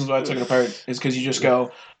one of the reasons why I took it apart, is because you just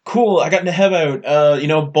go, cool, I got Neheb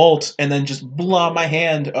out, bolt, and then just blah my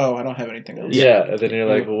hand. Oh, I don't have anything else. Yeah, and then you're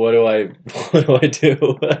like, well, what do I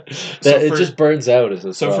do? It just burns out. As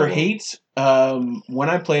a So for problem. hate, when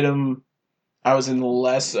I played him, I was in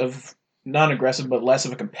less of non-aggressive, but less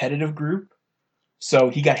of a competitive group. So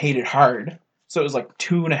he got hated hard. So it was like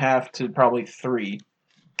 2.5 to probably 3.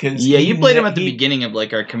 You played him at the beginning of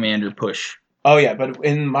like our commander push. Oh yeah, but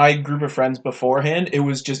in my group of friends beforehand, it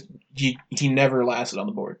was just he never lasted on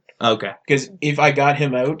the board. Okay. Because if I got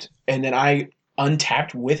him out and then I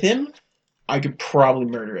untapped with him, I could probably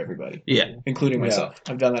murder everybody. Yeah. Including myself.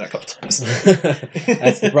 I've done that a couple times.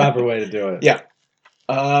 That's the proper way to do it. Yeah.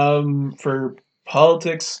 For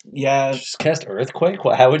politics, yeah. Just cast Earthquake?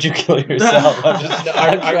 How would you kill yourself?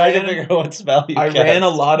 I'm trying to figure out what spell you I cast. ran a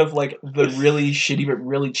lot of like the really shitty but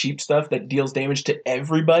really cheap stuff that deals damage to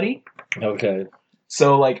everybody. Okay.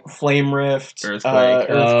 So like Flame Rift, Earthquake.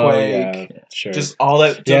 Oh, yeah, sure. just all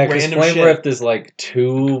that yeah, because random Flame shit. Rift is like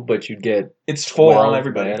 2, but you'd get It's 4 on 12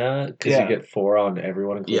 everybody. because you get 4 on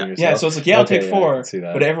everyone, including yourself. Yeah, so it's like, I'll take 4, I can see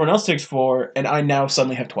that. but everyone else takes 4, and I now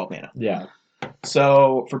suddenly have 12 mana. Yeah.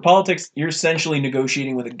 So for politics, you're essentially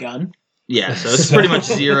negotiating with a gun. Yeah, so it's pretty much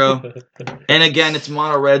 0. And again, it's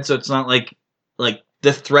mono red, so it's not like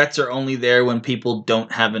the threats are only there when people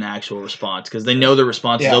don't have an actual response because they know the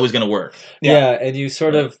response is always going to work. Yeah, and you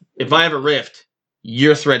sort of. If I have a rift,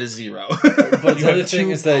 your threat is 0. But You the other have thing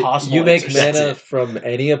 2 is that possible you make answers. That's mana it. from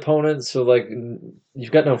any opponent, so like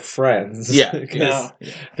you've got no friends. Yeah. 'Cause No.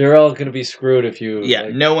 they're all going to be screwed if you. Yeah,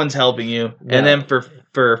 like, no one's helping you. No. And then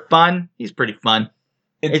for fun, he's pretty fun.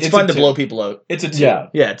 It's fun to blow people out. It's a 2. Yeah.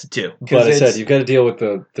 Yeah, it's a 2. But I said it's- you've got to deal with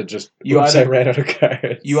the just. You Oops, either- I ran out of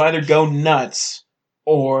cards. You either go nuts,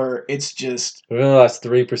 or it's just... We only lost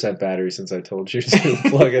 3% battery since I told you to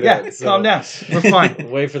plug it in. So calm down. We're fine.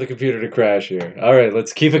 wait for the computer to crash here. All right,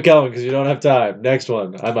 let's keep it going because you don't have time. Next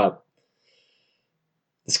one, I'm up.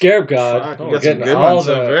 The Scarab God. Fuck, we we're got some getting good all ones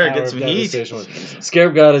the over here. Hour Get of some heat. Devastation ones.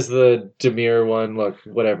 Scarab God is the Demir one. Look,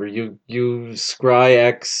 whatever. You scry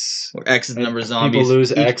X. X is the number of People zombies.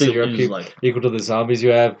 lose Each X and people your lose, upkeep like, equal to the zombies you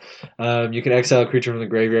have. You can exile a creature from the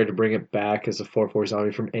graveyard to bring it back as a 4/4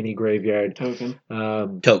 zombie from any graveyard. Token.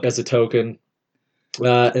 Token. As a token. And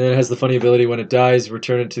then it has the funny ability when it dies,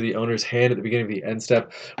 return it to the owner's hand at the beginning of the end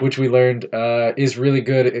step, which we learned is really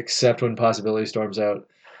good except when Possibility Storm's out.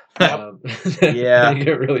 Yeah. You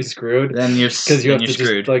get really screwed. Then you're Because you have to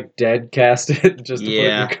screwed. just like dead cast it just to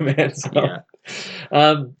Yeah. put your commands on.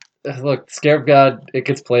 Yeah. Look, Scarab God, it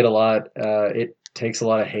gets played a lot. It takes a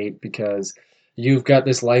lot of hate because you've got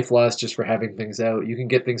this life loss just for having things out. You can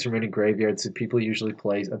get things from any graveyard, so people usually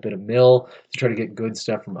play a bit of mill to try to get good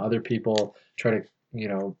stuff from other people, try to,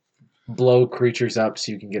 blow creatures up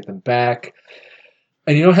so you can get them back.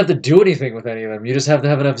 And you don't have to do anything with any of them. You just have to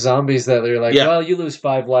have enough zombies that they're like, well, you lose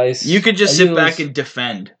 5 lice. You could just sit back and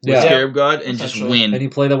defend with Scarab God and just win. And you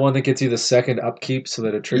play the one that gets you the second upkeep so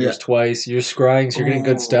that it triggers twice. You're scrying, so you're getting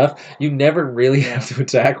good stuff. You never really have to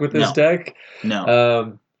attack with this deck.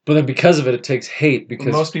 No. But then because of it, it takes hate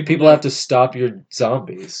because most people have to stop your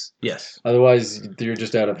zombies. Yes. Otherwise, you're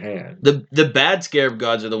just out of hand. The bad Scarab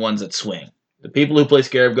Gods are the ones that swing. The people who play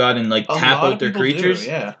Scarab God and tap out their creatures,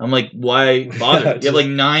 I'm like, why bother? You have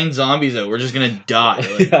 9 zombies out. We're just gonna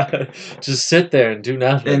die. Just sit there and do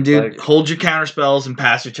nothing. And dude, hold your counter spells and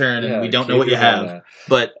pass your turn, and we don't know what you have.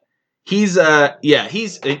 But he's I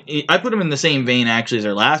put him in the same vein actually as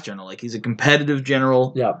our last general. Like he's a competitive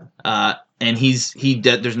general. Yeah. And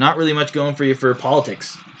there's not really much going for you for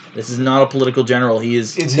politics. This is not a political general.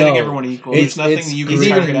 It's hitting everyone equal. There's nothing you can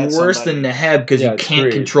target at. He's even worse than Neheb because you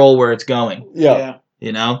can't control where it's going. Yeah.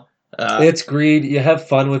 You know? It's greed. You have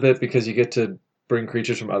fun with it because you get to bring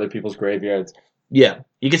creatures from other people's graveyards. Yeah.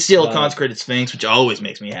 You can steal a Consecrated Sphinx, which always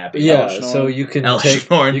makes me happy. Yeah, so you can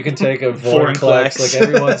take a Vorinclex, like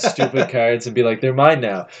everyone's stupid cards, and be like, they're mine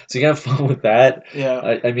now. So you can have fun with that.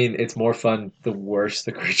 Yeah. I mean, it's more fun the worse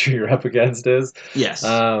the creature you're up against is. Yes.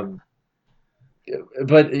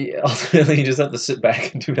 But ultimately, you just have to sit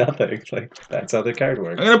back and do nothing. Like that's how the card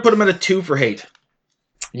works. I'm gonna put him at a 2 for hate.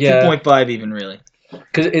 Yeah, 2.5 even really.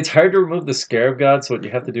 Because it's hard to remove the Scarab God. So what you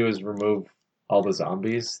have to do is remove all the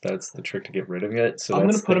zombies. That's the trick to get rid of it. So I'm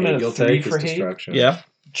gonna put him at a 3 for hate. Destruction. Yeah,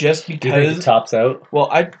 just because it tops out.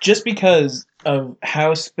 Well, just because of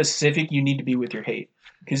how specific you need to be with your hate.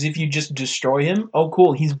 Because if you just destroy him, oh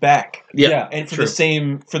cool, he's back. Yeah, and for the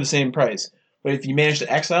same price. But if you manage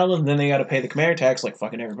to exile them, then they got to pay the commander tax like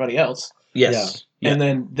fucking everybody else. Yes. Yeah. And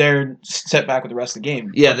then they're set back with the rest of the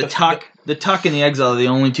game. Yeah, the tuck and the exile are the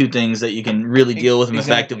only 2 things that you can really deal with them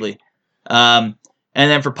effectively. And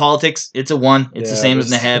then for politics, it's a 1. It's the same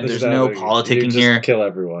as Neheb. There's no politicking here. Kill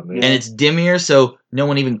everyone. Yeah. And it's Dimir, so no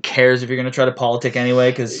one even cares if you're going to try to politic anyway.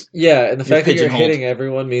 And the fact that you're hitting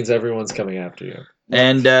everyone means everyone's coming after you.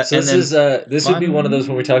 And this would be one of those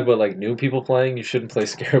when we talk about like new people playing. You shouldn't play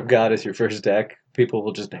Scarab God as your first deck. People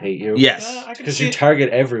will just hate you. Yes, because you target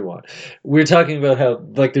everyone. We're talking about how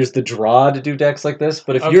like there's the draw to do decks like this,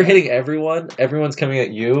 but if you're hitting everyone, everyone's coming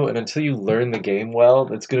at you, and until you learn the game well,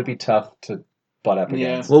 it's going to be tough to butt up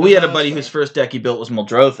against. Well, we had a buddy whose first deck he built was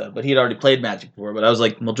Muldrotha, but he had already played Magic before. But I was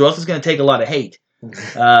like, Muldrotha's going to take a lot of hate.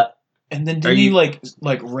 And then didn't you like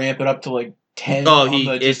ramp it up to like 10?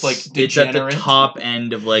 It's at the top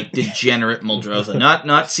end of like degenerate Muldrotha, not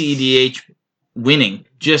CEDH winning.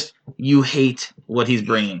 Just you hate what he's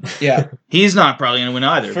bringing. Yeah, he's not probably going to win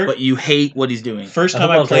either, but you hate what he's doing. First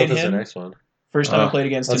time I played him. The next one. First time I played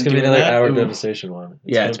against him. That's going to be another Hour Devastation one.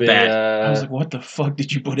 It's bad. I was like, what the fuck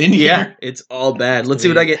did you put in here? Yeah, it's all bad. Let's see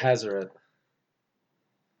what I get. Hazoret.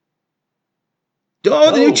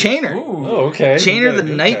 Oh, the new Chainer. Oh, okay. Chainer, the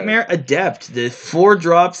Nightmare Adept. The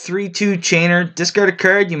 4-drop, 3/2 Chainer. Discard a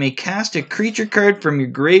card. You may cast a creature card from your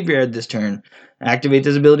graveyard this turn. Activate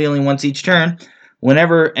this ability only once each turn.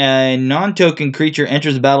 Whenever a non-token creature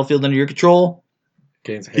enters the battlefield under your control,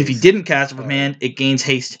 gains haste. If you didn't cast it from hand, it gains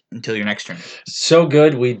haste until your next turn. So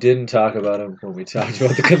good, we didn't talk about him when we talked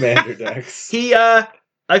about the commander decks.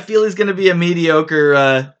 I feel he's going to be a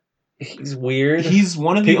mediocre... He's weird. He's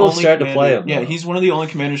one of the people only started to play him. Yeah, he's one of the only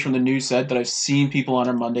commanders from the new set that I've seen people on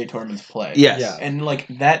our Monday tournaments play. Yes. Yeah. And like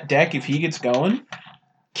that deck, if he gets going,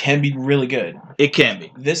 can be really good. It can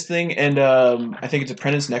be. This thing and I think it's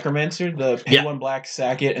Apprentice Necromancer, the pay 1 black,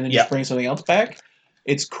 sack it, and then just bring something else back.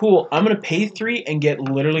 It's cool. I'm going to pay 3 and get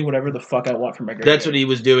literally whatever the fuck I want from my graveyard. That's what he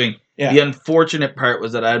was doing. Yeah. The unfortunate part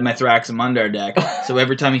was that I had my Thraxamundar deck, so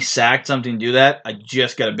every time he sacked something to do that, I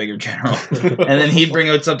just got a bigger general. And then he'd bring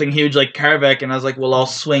out something huge like Karvek, and I was like, well, I'll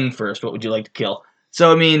swing first. What would you like to kill?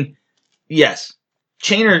 So, I mean, yes.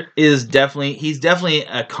 Chainer is definitely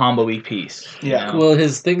a combo-y piece. Yeah. You know? Well,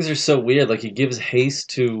 his things are so weird. Like, he gives haste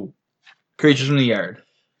to creatures from the yard.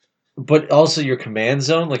 But also your command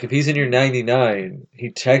zone, like if he's in your 99, he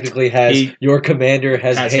technically has your commander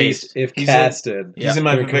has haste if casted. He's in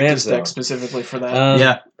my Vivictus deck specifically for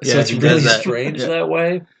that. So it's really strange that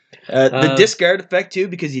way. The discard effect too,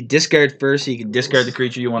 because you discard first, so you can discard the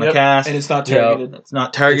creature you want to cast, and it's not targeted. It's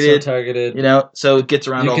not targeted. You know, so it gets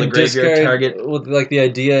around all the graveyard target. Well, like the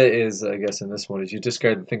idea is, I guess in this one, is you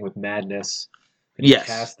discard the thing with madness. And you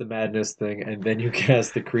cast the madness thing, and then you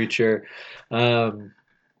cast the creature.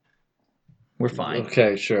 We're fine.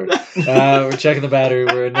 Okay, sure. We're checking the battery.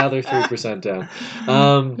 We're another 3%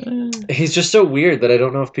 down. He's just so weird that I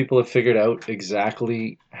don't know if people have figured out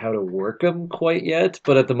exactly how to work him quite yet.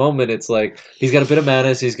 But at the moment, it's like he's got a bit of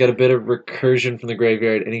madness, he's got a bit of recursion from the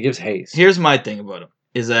graveyard, and he gives haste. Here's my thing about him.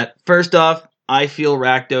 is that first off, I feel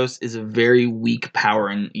Rakdos is a very weak power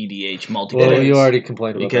in EDH multiplayer. Well, you already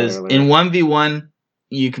complained about because that earlier. in 1v1,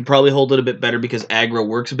 you can probably hold it a bit better because aggro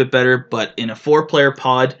works a bit better. But in a 4-player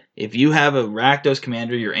pod, if you have a Rakdos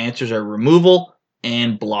commander, your answers are removal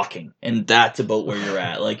and blocking, and that's about where you're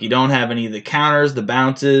at. Like, you don't have any of the counters, the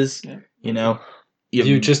bounces. Yeah. You know,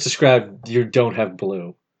 You just described you don't have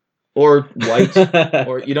blue. or white,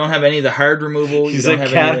 or you don't have any of the hard removal. He's you don't like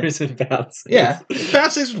have any of counters and bounces. the, yeah,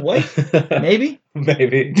 bounces with white, maybe.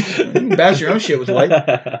 Maybe. Bounce your own shit with white.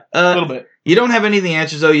 A little bit. You don't have any of the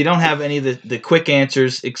answers, though. You don't have any of the quick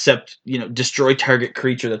answers except, destroy target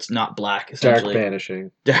creature that's not black, Dark essentially.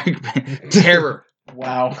 banishing. Terror.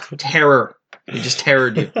 Wow. Terror. They just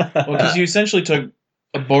terrored you. Well, because you essentially took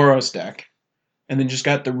a Boros deck and then just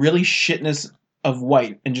got the really shitness of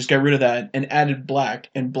white and just got rid of that and added black,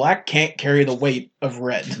 and black can't carry the weight of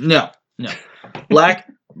red. No. Black,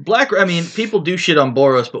 I mean, people do shit on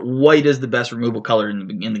Boros, but white is the best removal color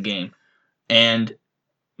in the game. And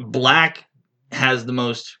black has the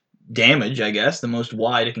most damage, I guess, the most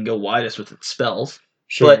wide. It can go widest with its spells.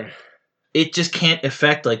 Sure. But it just can't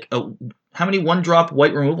affect, how many 1-drop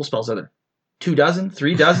white removal spells are there? 2 dozen?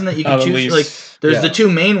 3 dozen that you can At choose? least. Like, there's Yeah. the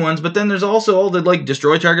 2 main ones, but then there's also all the,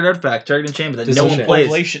 destroy target artifact, target enchantment that no one Decision. plays.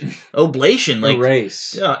 Oblation. Oblation.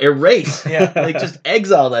 Erase. Yeah, erase. Yeah. Just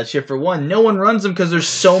exile that shit for one. No one runs them because there's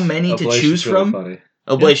so many to Oblation's choose really from. funny.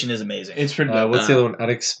 Oblation is amazing. It's pretty What's the other one?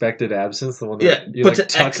 Unexpected absence. The one that Yeah, you puts like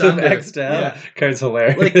an tuck X them under. X down. Yeah. Card's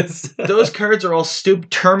hilarious. Those cards are all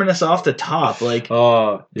stupid. Terminus off the top. Oh,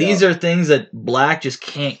 yeah. These are things that black just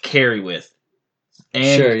can't carry with.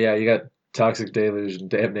 And sure. Yeah, you got Toxic Deluge and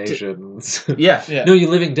Damnation. Yeah. Yeah. No, you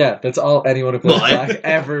Living Death. That's all anyone who plays Well, black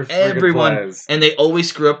ever friggin' everyone- plays. And they always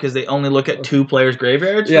screw up because they only look at 2 players'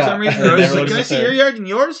 graveyards for Yeah. some reason. They They're always never like, look can at I the see third. your yard and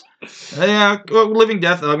yours? Yeah, Living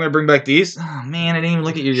Death. I'm going to bring back these. Oh, man, I didn't even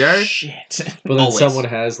look at your yard. Shit. But then Always. someone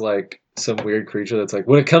has some weird creature that's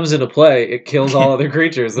when it comes into play, it kills all other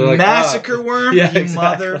creatures. They're like, Massacre Worm? Yeah, you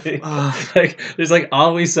exactly. mother... there's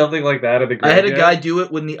always something like that in the I had graveyard. a guy do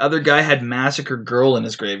it when the other guy had Massacre Girl in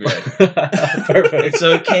his graveyard. Perfect.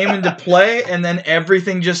 So it came into play, and then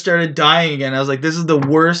everything just started dying again. I was like, this is the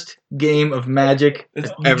worst game of Magic I've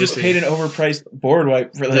You ever just seen. paid an overpriced board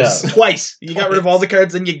wipe for this. Twice. You got rid of all the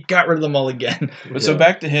cards, then you got rid of them all again. But so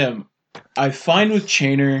back to him. I find with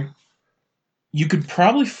Chainer, you could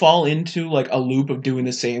probably fall into a loop of doing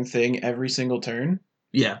the same thing every single turn,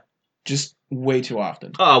 Yeah. just way too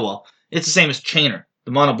often. Oh, well. It's the same as Chainer.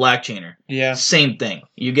 The mono black Chainer. Yeah. Same thing.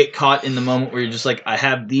 You get caught in the moment where you're just like, I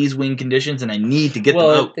have these win conditions and I need to get them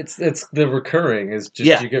out. it's the recurring is just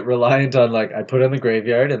Yeah. you get reliant on I put it in the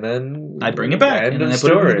graveyard and then I bring it back, End and of then I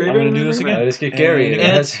put it in the story. graveyard I'm gonna and do then this bring it again. I just get And carried.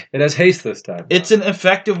 again. It has haste this time. It's an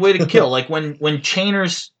effective way to kill. When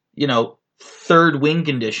Chainer's, third win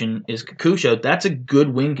condition is Kakusha, that's a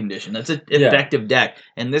good win condition. That's an effective deck.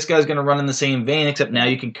 And this guy's going to run in the same vein, except now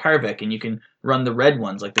you can Karvik and you can run the red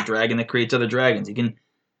ones, like the dragon that creates other dragons.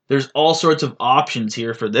 There's all sorts of options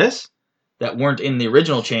here for this that weren't in the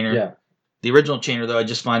original Chainer. Yeah. The original Chainer, though, I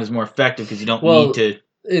just find is more effective because you don't Well, need to...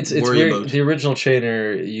 It's worry weird. about The original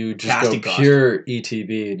Chainer, you just casting go cost. pure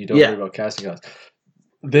ETB and you don't Yeah. worry about casting costs.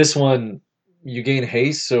 This one, you gain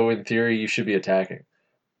haste, so in theory you should be attacking.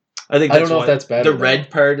 I think I that's don't know if why that's better, The though. red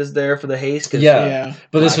part is there for the haste. 'cause Yeah. Yeah.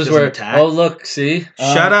 But this Black was doesn't where attack. oh look, see?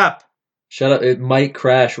 Shut up! Shut up. It might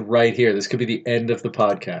crash right here. This could be the end of the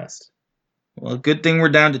podcast. Well, good thing we're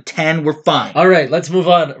down to 10. We're fine. All right, let's move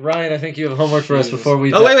on. Ryan, I think you have homework for us Jesus. before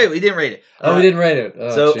we Oh, wait, we didn't rate it. Oh, we didn't rate it.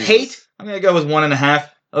 Oh, So Jesus. hate, I'm gonna go with 1.5.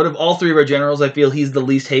 Out of all 3 of our generals, I feel he's the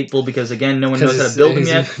least hateful because again, no one knows how to build him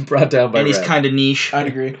yet, Brought down by and he's red. kind of niche. I'd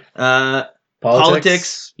agree.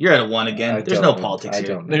 Politics, you're at a 1 again. I There's don't no know. politics I here.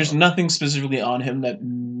 don't know. There's nothing specifically on him that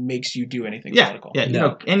makes you do anything Yeah, political. yeah,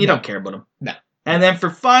 No. you don't care about him. No. And then for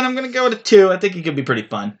fun, I'm gonna go with a 2. I think he could be pretty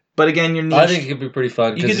fun. But again, you're niche. I think it could be pretty fun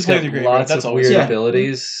You because get it's to play got with your graveyard, lots that's of always weird fun.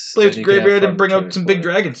 abilities. play and with you your can have graveyard fun and bring turning out some big play.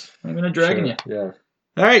 dragons. I'm gonna dragon Sure, you. Yeah.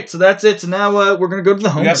 All right, so that's it. So now we're gonna go to the We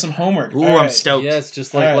homework. got some homework. Ooh, All I'm right. stoked. Yes,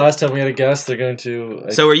 just like All right. last time we had a guest, they're going to.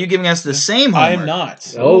 So are you giving us the same homework? I am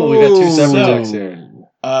not. Oh, we got 2 separate So- decks here.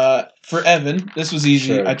 For Evan, this was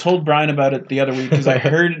easy. Sure. I told Brian about it the other week because I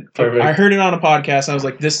heard Perfect. I heard it on a podcast and I was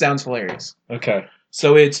like, this sounds hilarious. Okay.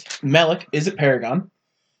 So it's Melik. Is it Paragon?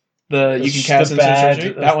 You can cast the instant bad,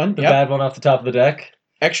 sorcery. That one. The Yep. bad one off the top of the deck.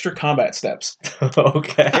 Extra combat steps.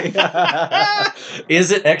 Okay.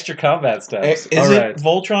 Is it extra combat steps? Is All it right.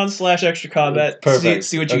 Voltron / extra combat? Perfect.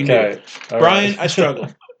 See what you can okay. do. All Brian, right. I struggle.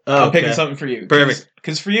 Oh, I'm picking okay. something for you. Perfect.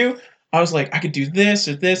 Because for you, I was like, I could do this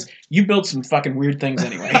or this. You build some fucking weird things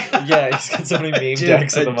anyway. Yeah, he's got so many meme do,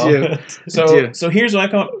 decks at I the do. moment. So here's what I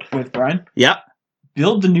come up with, Brian. Yep.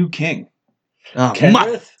 build the new king. Oh,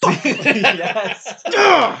 Kenrith? yes.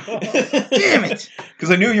 Damn it. Because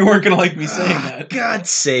I knew you weren't going to like me saying that. God's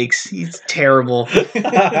sakes. He's terrible.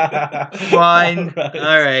 Fine. All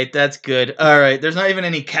All right. That's good. All right. There's not even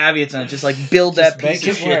any caveats on it. Just like build that Just make piece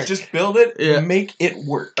it of shit. work. Just build it Yeah. and make it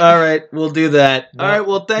work. All right. We'll do that. No, All right.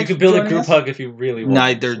 Well, thanks You can for build a joining group us. hug if you really want.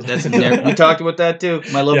 Neither. That's we talked about that too.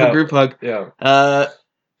 My love Yeah. for group hug. Yeah.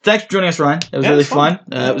 Thanks for joining us, Ryan. That was Yeah, really it was fun.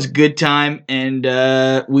 fun. It was a good time, and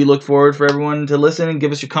we look forward for everyone to listen and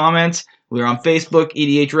give us your comments. We're on Facebook,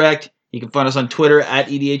 EDH Rect. You can find us on Twitter at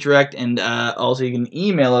EDH Rect, and also you can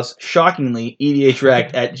email us, shockingly,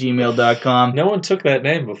 edhrect@gmail.com. No one took that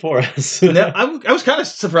name before us. No, I was kind of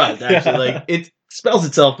surprised, actually. Yeah. Like, it spells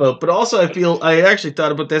itself out, but also I actually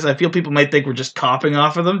thought about this. I feel people might think we're just copying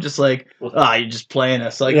off of them, just like, you're just playing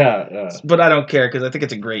us. Like, yeah. But I don't care, because I think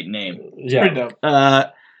it's a great name. Pretty Yeah. dope.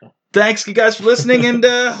 Thanks, you guys, for listening, and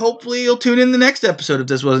hopefully you'll tune in the next episode if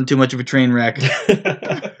this wasn't too much of a train wreck.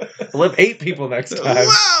 We'll have 8 people next time.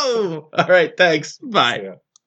 Whoa! All right, thanks. Bye. Yeah.